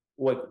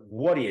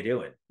 What are you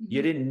doing? Mm-hmm.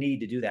 You didn't need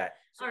to do that.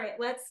 All right,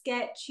 let's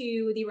get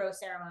to the rose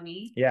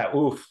ceremony. Yeah,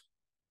 oof,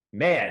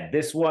 man,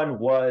 this one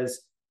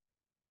was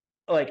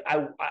like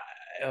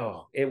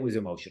it was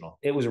emotional.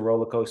 It was a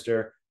roller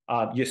coaster.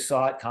 You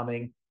saw it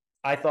coming.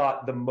 I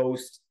thought the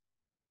most,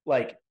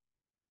 like,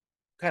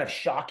 kind of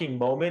shocking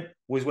moment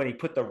was when he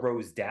put the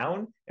rose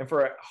down, and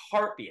for a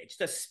heartbeat,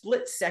 just a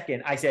split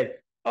second, I said,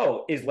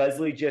 "Oh, is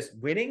Leslie just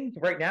winning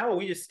right now? Are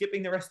we just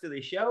skipping the rest of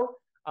the show?"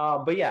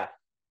 But yeah,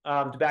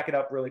 to back it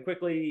up really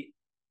quickly,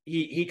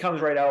 he comes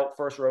right out.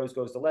 First rose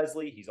goes to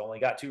Leslie. He's only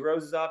got 2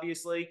 roses,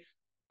 obviously.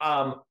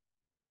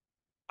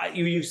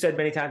 You've said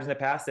many times in the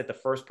past that the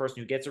first person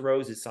who gets a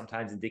rose is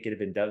sometimes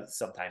indicative and does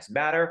sometimes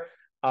matter.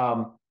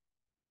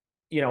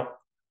 You know,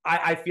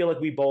 I feel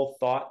like we both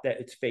thought that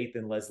it's Faith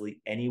and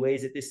Leslie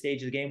anyways at this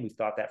stage of the game. We've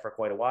thought that for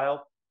quite a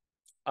while.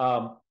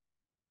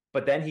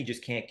 But then he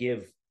just can't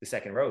give the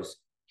second rose.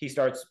 He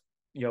starts,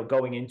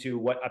 going into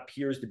what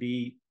appears to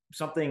be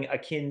something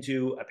akin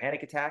to a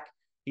panic attack.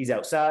 He's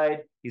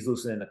outside. He's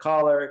loosening the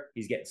collar.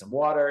 He's getting some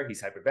water.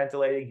 He's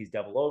hyperventilating. He's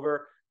double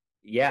over.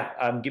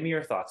 Yeah. Give me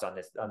your thoughts on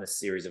this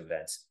series of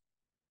events.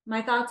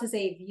 My thoughts as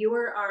a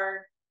viewer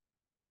are,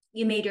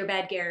 you made your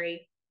bed,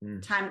 Gerry.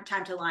 Time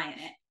to lie in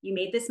it. You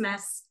made this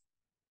mess.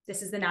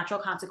 This is the natural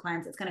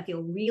consequence. It's going to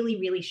feel really,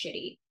 really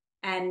shitty.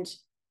 And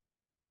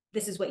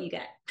this is what you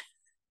get.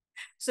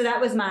 So that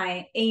was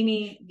my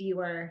Amy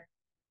viewer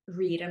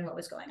read on what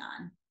was going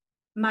on.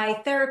 My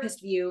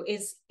therapist view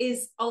is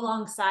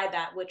alongside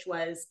that, which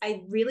was,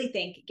 I really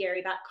think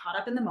Gerry got caught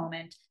up in the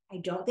moment. I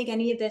don't think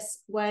any of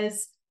this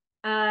was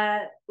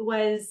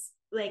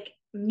like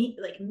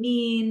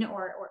mean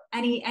or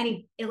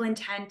any ill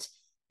intent.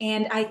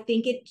 And I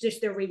think it's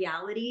just the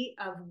reality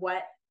of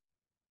what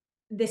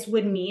this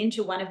would mean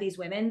to one of these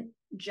women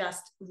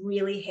just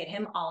really hit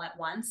him all at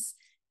once.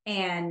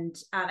 And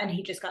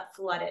he just got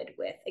flooded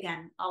with,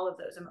 again, all of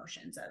those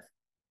emotions of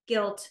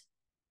guilt,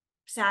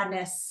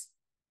 sadness,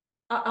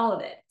 all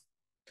of it.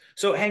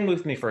 So hang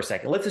with me for a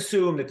second. Let's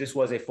assume that this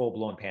was a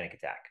full-blown panic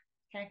attack.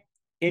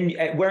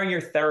 Okay. Wearing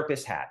your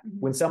therapist hat,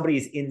 when somebody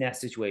is in that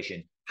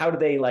situation, how do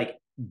they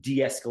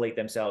de-escalate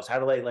themselves? How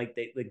do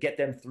they get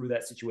them through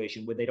that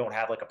situation when they don't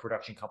have a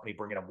production company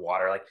bringing them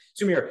water?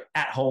 Assume you're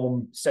at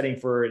home studying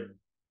for a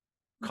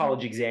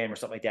college exam or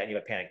something like that, and you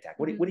have a panic attack.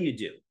 What do you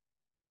do?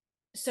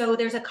 So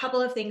there's a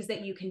couple of things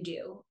that you can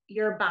do.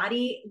 Your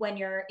body, when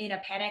you're in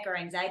a panic or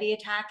anxiety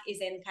attack, is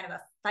in kind of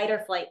a fight or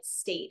flight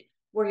state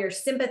where your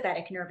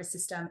sympathetic nervous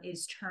system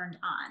is turned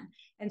on.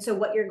 And so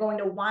what you're going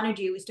to want to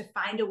do is to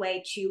find a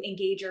way to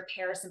engage your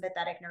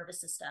parasympathetic nervous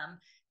system,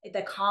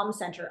 the calm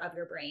center of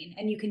your brain.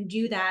 And you can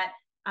do that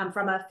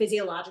from a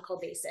physiological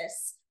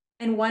basis.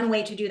 And one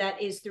way to do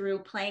that is through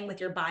playing with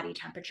your body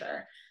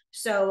temperature.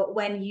 So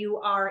when you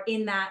are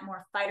in that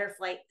more fight or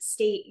flight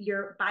state,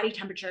 your body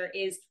temperature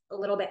is a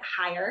little bit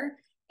higher.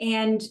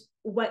 And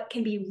what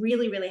can be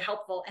really, really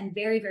helpful and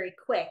very, very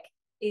quick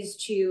is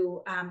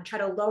to try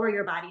to lower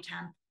your body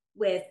temp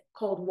with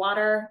cold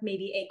water,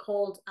 maybe a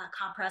cold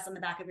compress on the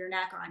back of your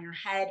neck or on your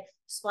head,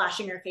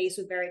 splashing your face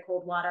with very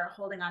cold water,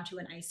 holding onto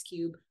an ice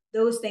cube.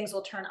 Those things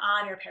will turn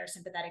on your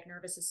parasympathetic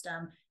nervous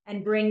system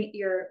and bring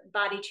your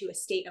body to a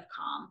state of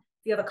calm.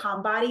 If you have a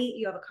calm body,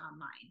 you have a calm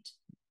mind.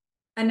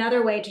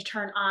 Another way to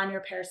turn on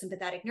your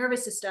parasympathetic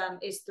nervous system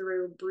is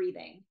through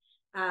breathing.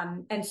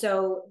 And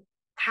so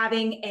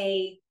having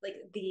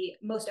the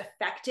most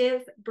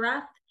effective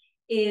breath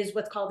is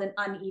what's called an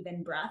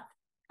uneven breath.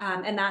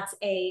 And that's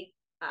a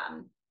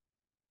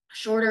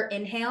shorter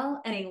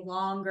inhale and a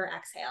longer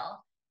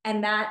exhale.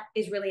 And that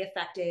is really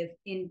effective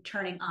in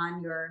turning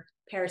on your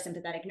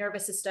parasympathetic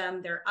nervous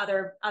system. There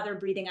are other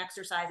breathing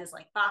exercises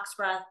like box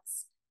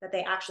breaths that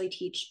they actually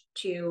teach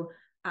to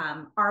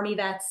Army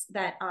vets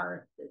that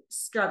are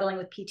struggling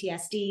with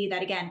PTSD,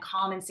 that again,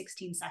 calm in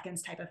 16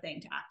 seconds type of thing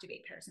to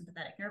activate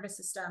parasympathetic nervous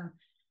system.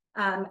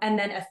 And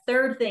then a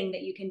third thing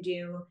that you can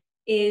do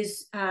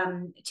is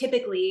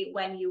typically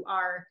when you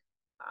are,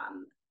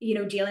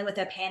 dealing with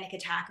a panic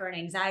attack or an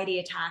anxiety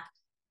attack,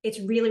 it's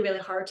really, really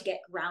hard to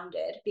get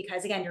grounded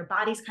because again, your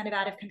body's kind of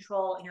out of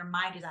control and your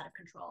mind is out of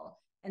control.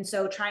 And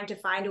so trying to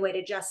find a way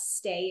to just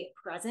stay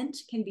present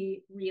can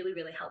be really,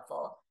 really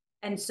helpful.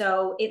 And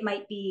so it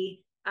might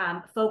be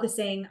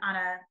focusing on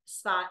a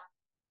spot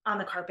on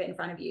the carpet in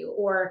front of you,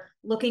 or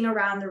looking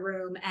around the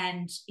room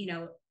and,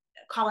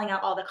 calling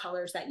out all the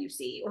colors that you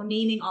see, or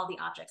naming all the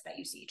objects that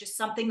you see, just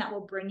something that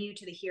will bring you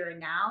to the here and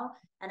now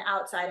and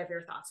outside of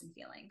your thoughts and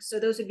feelings. So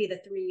those would be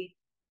the three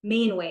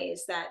main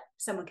ways that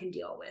someone can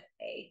deal with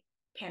a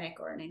panic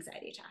or an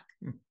anxiety attack.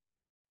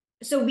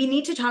 So we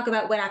need to talk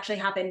about what actually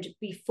happened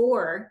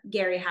before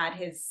Gerry had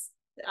his,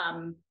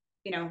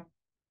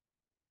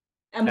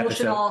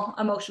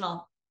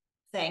 emotional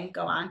thing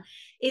go on,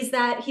 is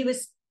that he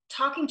was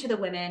talking to the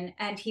women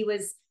and he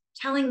was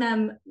telling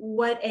them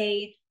what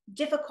a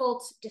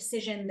difficult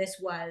decision this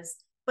was,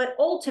 but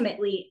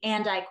ultimately,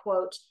 and I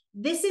quote,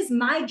 "This is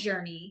my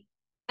journey,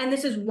 and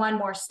this is one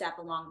more step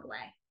along the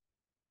way."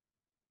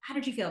 How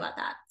did you feel about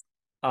that?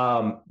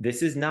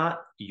 This is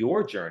not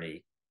your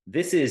journey.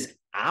 This is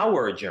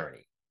our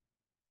journey.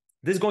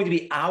 This is going to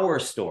be our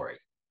story.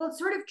 Well, it's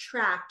sort of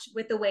tracked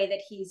with the way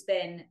that he's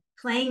been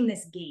playing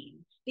this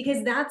game,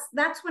 because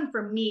that's when,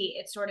 for me,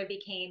 it sort of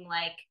became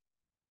like,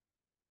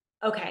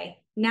 okay,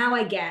 now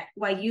I get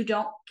why you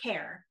don't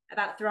care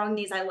about throwing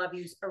these I love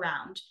yous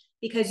around,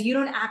 because you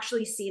don't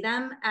actually see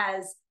them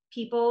as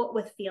people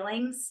with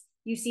feelings.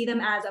 You see them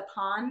as a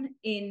pawn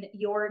in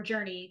your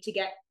journey to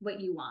get what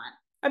you want.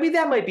 I mean,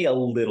 that might be a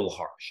little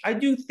harsh. I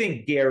do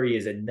think Gerry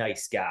is a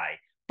nice guy,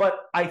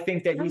 but I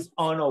think that he's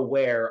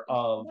unaware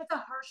of... That's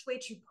a harsh way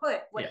to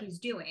put what he's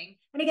doing.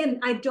 And again,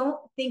 I don't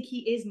think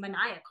he is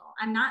maniacal.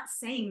 I'm not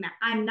saying that.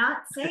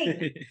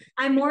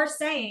 I'm more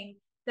saying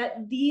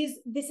that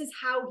this is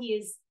how he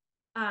is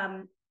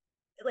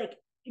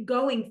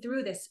going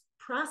through this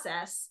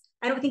process.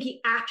 I don't think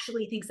he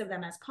actually thinks of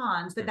them as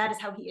pawns, but that is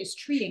how he is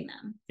treating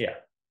them.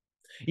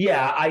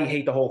 Yeah, I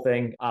hate the whole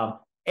thing.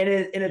 And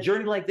in a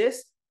journey like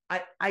this,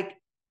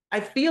 I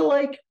feel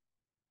like,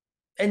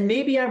 and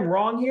maybe I'm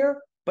wrong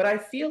here, but I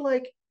feel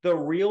like the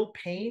real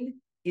pain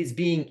is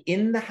being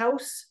in the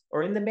house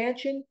or in the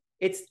mansion.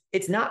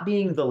 It's not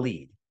being the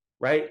lead,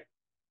 right?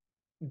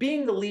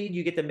 Being the lead,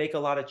 you get to make a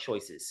lot of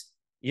choices.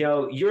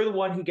 You're the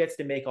one who gets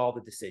to make all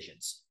the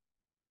decisions.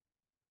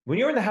 When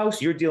you're in the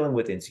house, you're dealing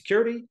with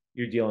insecurity,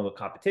 you're dealing with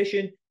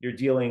competition, you're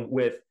dealing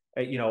with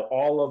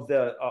all of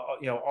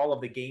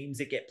the games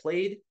that get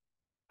played.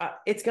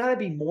 It's got to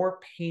be more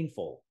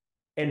painful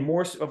and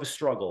more of a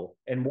struggle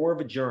and more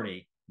of a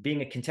journey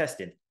being a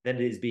contestant than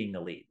it is being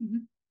the lead. Mm-hmm.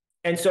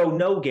 And so,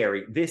 no,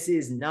 Gerry, this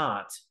is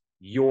not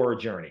your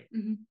journey.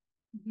 Mm-hmm.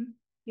 Mm-hmm.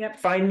 Yep.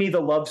 Find me the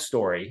love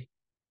story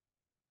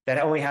that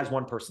only has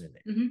one person in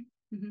it.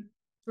 Mm-hmm. Mm-hmm.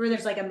 Where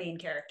there's like a main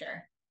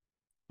character.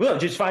 Well,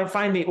 just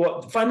find me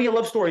a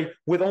love story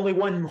with only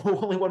one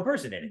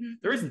person in it. Mm-hmm.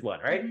 There isn't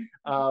one, right?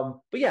 Mm-hmm.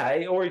 But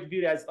yeah, or you can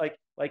view it as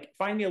like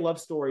find me a love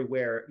story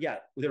where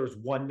there was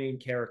one main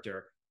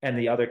character and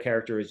the other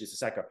character is just a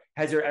side character.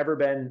 Has there ever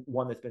been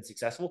one that's been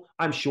successful?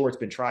 I'm sure it's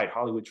been tried.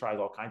 Hollywood tries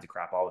all kinds of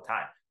crap all the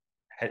time.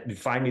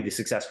 Find me the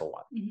successful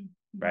one,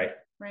 right?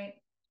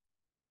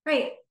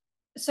 Right.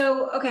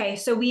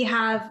 So we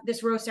have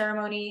this rose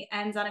ceremony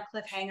ends on a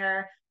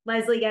cliffhanger.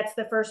 Leslie gets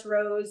the first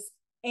rose.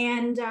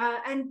 And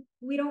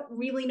we don't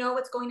really know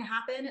what's going to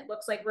happen. It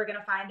looks like we're going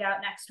to find out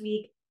next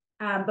week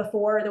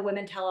before the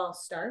women tell all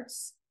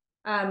starts.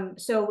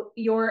 So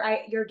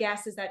your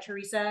guess is that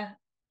Teresa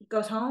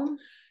goes home?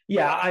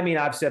 Yeah, I mean,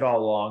 I've said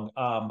all along,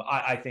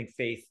 I think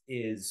Faith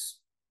is,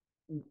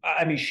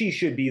 she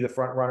should be the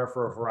front runner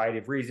for a variety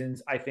of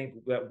reasons. I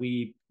think that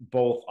we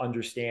both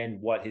understand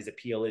what his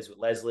appeal is with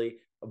Leslie,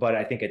 but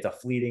I think it's a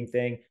fleeting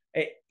thing.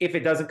 If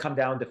it doesn't come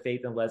down to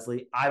Faith and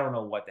Leslie, I don't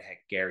know what the heck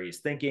Gerry is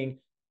thinking.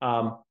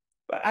 But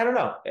I don't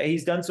know.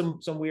 He's done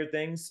some weird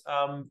things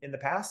in the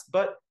past,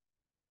 but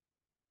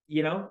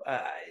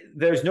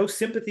there's no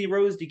sympathy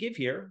rose to give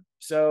here.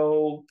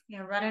 So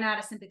running out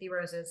of sympathy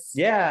roses.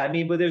 Yeah,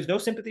 but there's no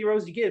sympathy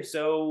rose to give,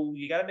 so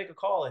you got to make a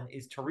call. And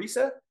is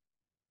Teresa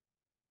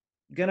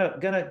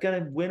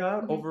gonna win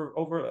out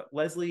over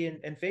Leslie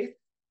and Faith?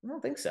 I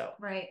don't think so.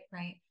 Right.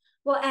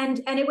 Well,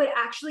 and it would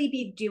actually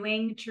be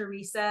doing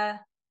Teresa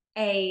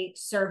a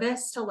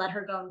service to let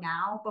her go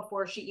now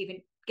before she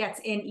even gets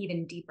in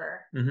even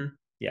deeper. Mm-hmm.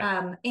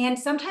 Yeah. And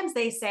sometimes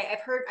they say,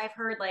 I've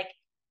heard like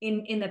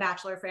in the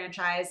Bachelor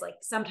franchise, like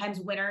sometimes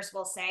winners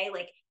will say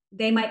like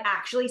they might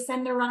actually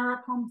send their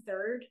runner-up home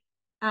third,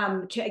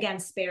 to again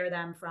spare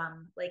them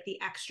from like the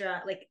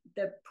extra, like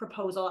the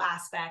proposal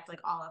aspect, like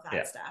all of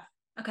that stuff.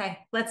 Okay,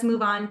 let's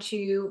move on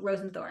to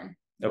Rose and Thorn.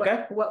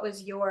 Okay. What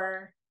was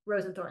your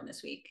Rose and Thorn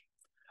this week?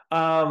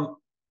 I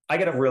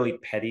got a really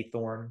petty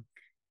thorn.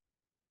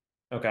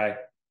 Okay.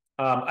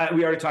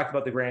 We already talked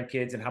about the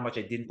grandkids and how much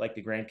I didn't like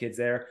the grandkids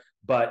there,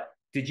 but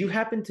did you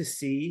happen to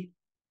see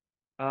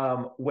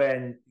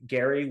when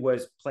Gerry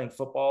was playing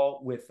football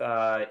with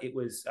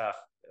was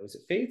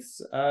it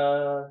Faith's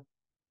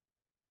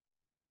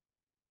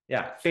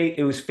Faith,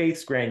 it was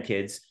Faith's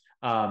grandkids.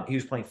 He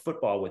was playing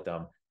football with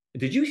them.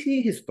 Did you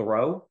see his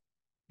throw?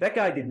 That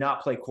guy did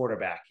not play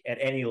quarterback at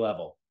any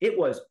level. It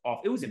was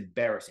off. It was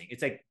embarrassing.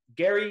 It's like,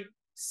 Gerry,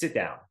 sit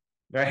down.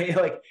 right?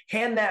 Like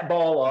hand that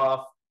ball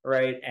off,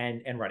 right,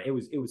 and run. It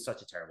was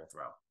such a terrible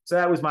throw. So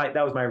that was my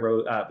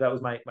road. That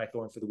was my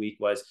thorn for the week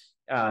was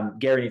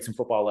Gerry needs some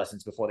football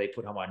lessons before they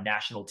put him on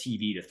national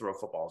TV to throw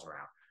footballs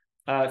around.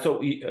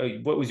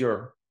 What was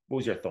your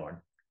thorn?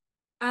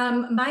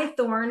 My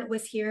thorn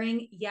was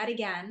hearing yet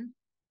again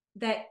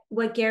that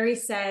what Gerry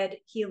said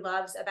he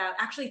loves about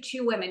actually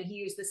two women, he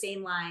used the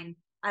same line,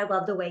 I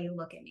love the way you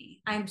look at me.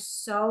 I'm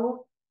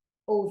so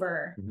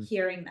over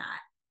hearing that.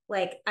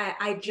 Like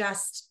I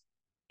just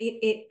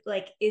it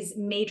like is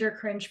major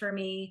cringe for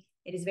me.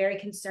 It is very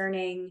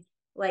concerning.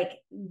 Like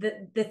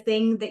the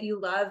thing that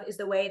you love is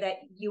the way that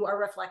you are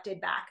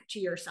reflected back to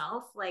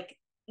yourself. Like,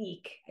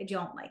 eek, I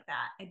don't like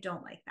that. I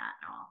don't like that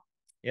at all.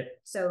 Yep.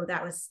 So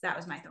that was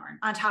my thorn.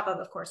 On top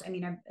of course, I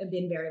mean, I've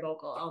been very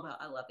vocal all about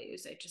I love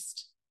yous.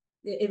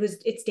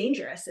 It's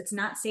dangerous. It's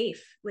not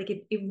safe. Like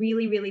it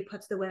really, really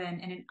puts the women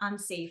in an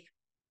unsafe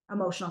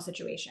emotional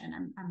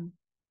situation.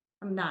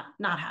 I'm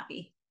not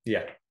happy.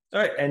 Yeah.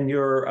 All right. And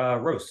your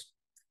Rose.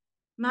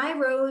 My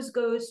rose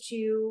goes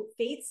to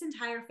Faith's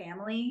entire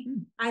family.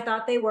 I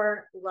thought they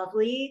were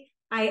lovely.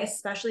 I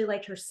especially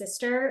liked her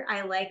sister.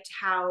 I liked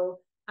how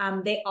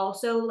they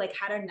also like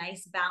had a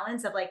nice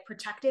balance of like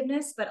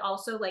protectiveness, but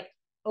also like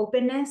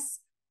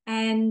openness.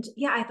 And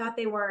yeah, I thought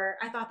they were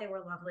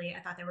lovely.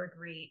 I thought they were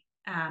great.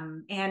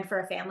 And for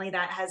a family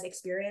that has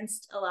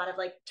experienced a lot of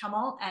like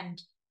tumult and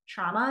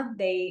trauma,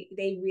 they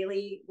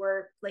really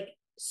were like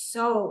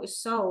so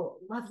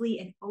lovely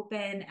and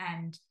open,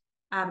 and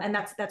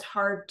that's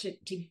hard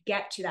to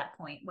get to that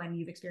point when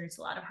you've experienced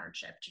a lot of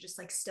hardship, to just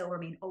like still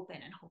remain open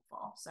and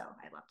hopeful. So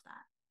I loved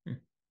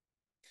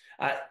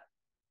that.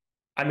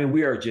 I mean,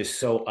 we are just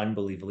so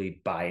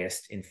unbelievably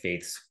biased in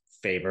Faith's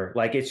favor.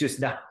 Like, it's just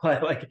not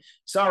like,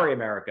 sorry,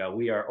 America,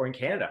 we are, or in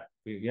Canada,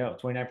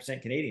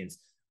 29% Canadians.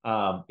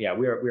 Yeah,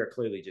 we are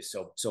clearly just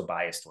so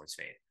biased towards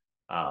Faith.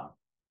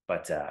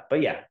 But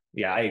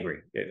yeah, I agree.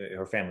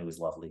 Her family was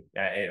lovely.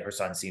 Her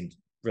son seemed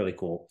really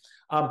cool.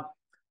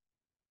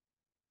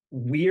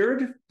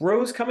 Weird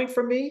Rose coming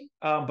from me,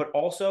 but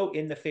also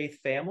in the Faith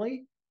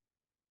family.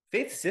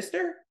 Faith's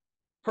sister,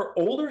 her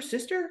older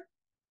sister,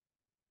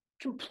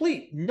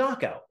 complete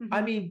knockout.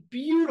 I mean,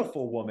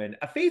 beautiful woman.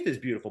 Faith is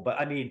beautiful, but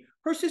I mean,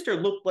 her sister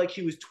looked like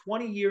she was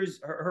 20 years.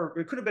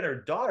 It could have been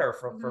her daughter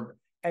from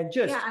and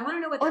just I want to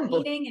know what they're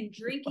eating and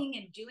drinking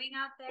and doing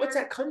out there. What's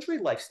that country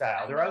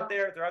lifestyle? They're out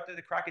there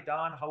the crack of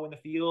dawn, hoeing the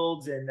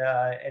fields and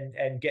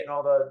getting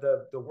all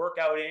the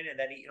workout in, and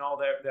then eating all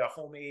the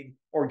homemade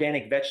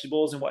organic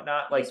vegetables and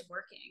whatnot. Like, he's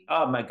working.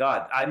 Oh my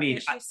God. I mean,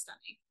 she's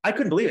stunning. I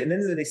couldn't believe it. And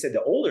then they said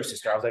the older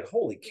sister. I was like,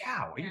 holy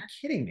cow, are you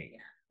kidding me?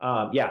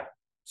 Yeah.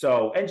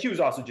 So, and she was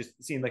also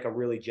just seemed like a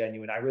really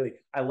genuine.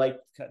 I liked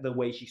the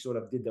way she sort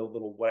of did the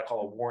little, what I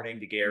call a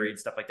warning to Gerry and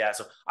stuff like that.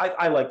 So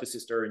I like the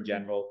sister in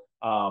general.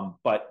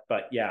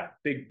 But yeah,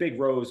 big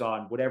Rose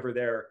on whatever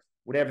their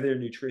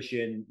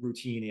nutrition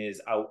routine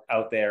is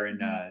out there. And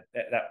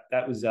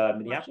that was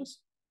Minneapolis.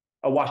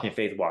 Washington,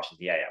 Faith,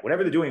 Washington. Yeah.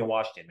 Whatever they're doing in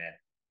Washington,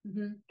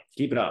 man.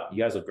 Keep it up.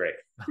 You guys look great.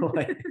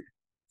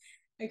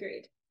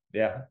 Agreed.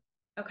 Yeah.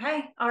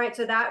 Okay. All right.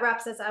 So that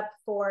wraps us up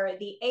for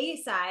the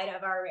A side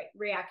of our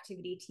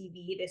Reactivity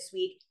TV this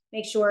week.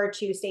 Make sure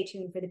to stay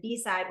tuned for the B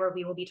side, where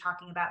we will be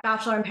talking about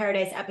Bachelor in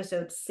Paradise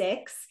episode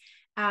 6.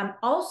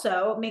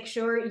 Also, make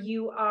sure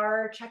you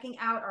are checking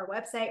out our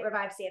website,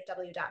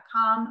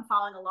 revivecfw.com,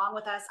 following along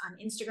with us on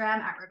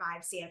Instagram at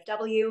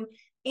revivecfw.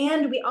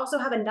 And we also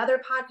have another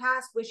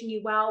podcast, Wishing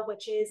You Well,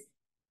 which is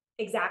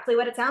exactly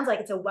what it sounds like.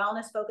 It's a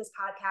wellness-focused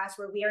podcast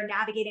where we are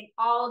navigating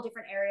all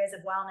different areas of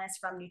wellness,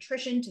 from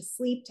nutrition to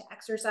sleep to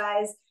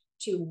exercise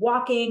to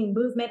walking,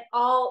 movement,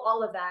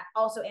 all of that.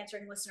 Also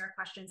answering listener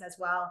questions as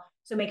well.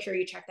 So make sure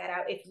you check that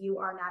out if you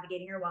are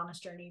navigating your wellness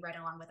journey right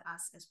along with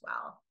us as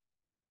well.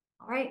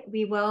 All right,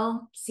 we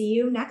will see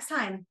you next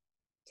time.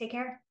 Take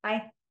care.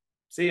 Bye.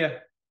 See ya.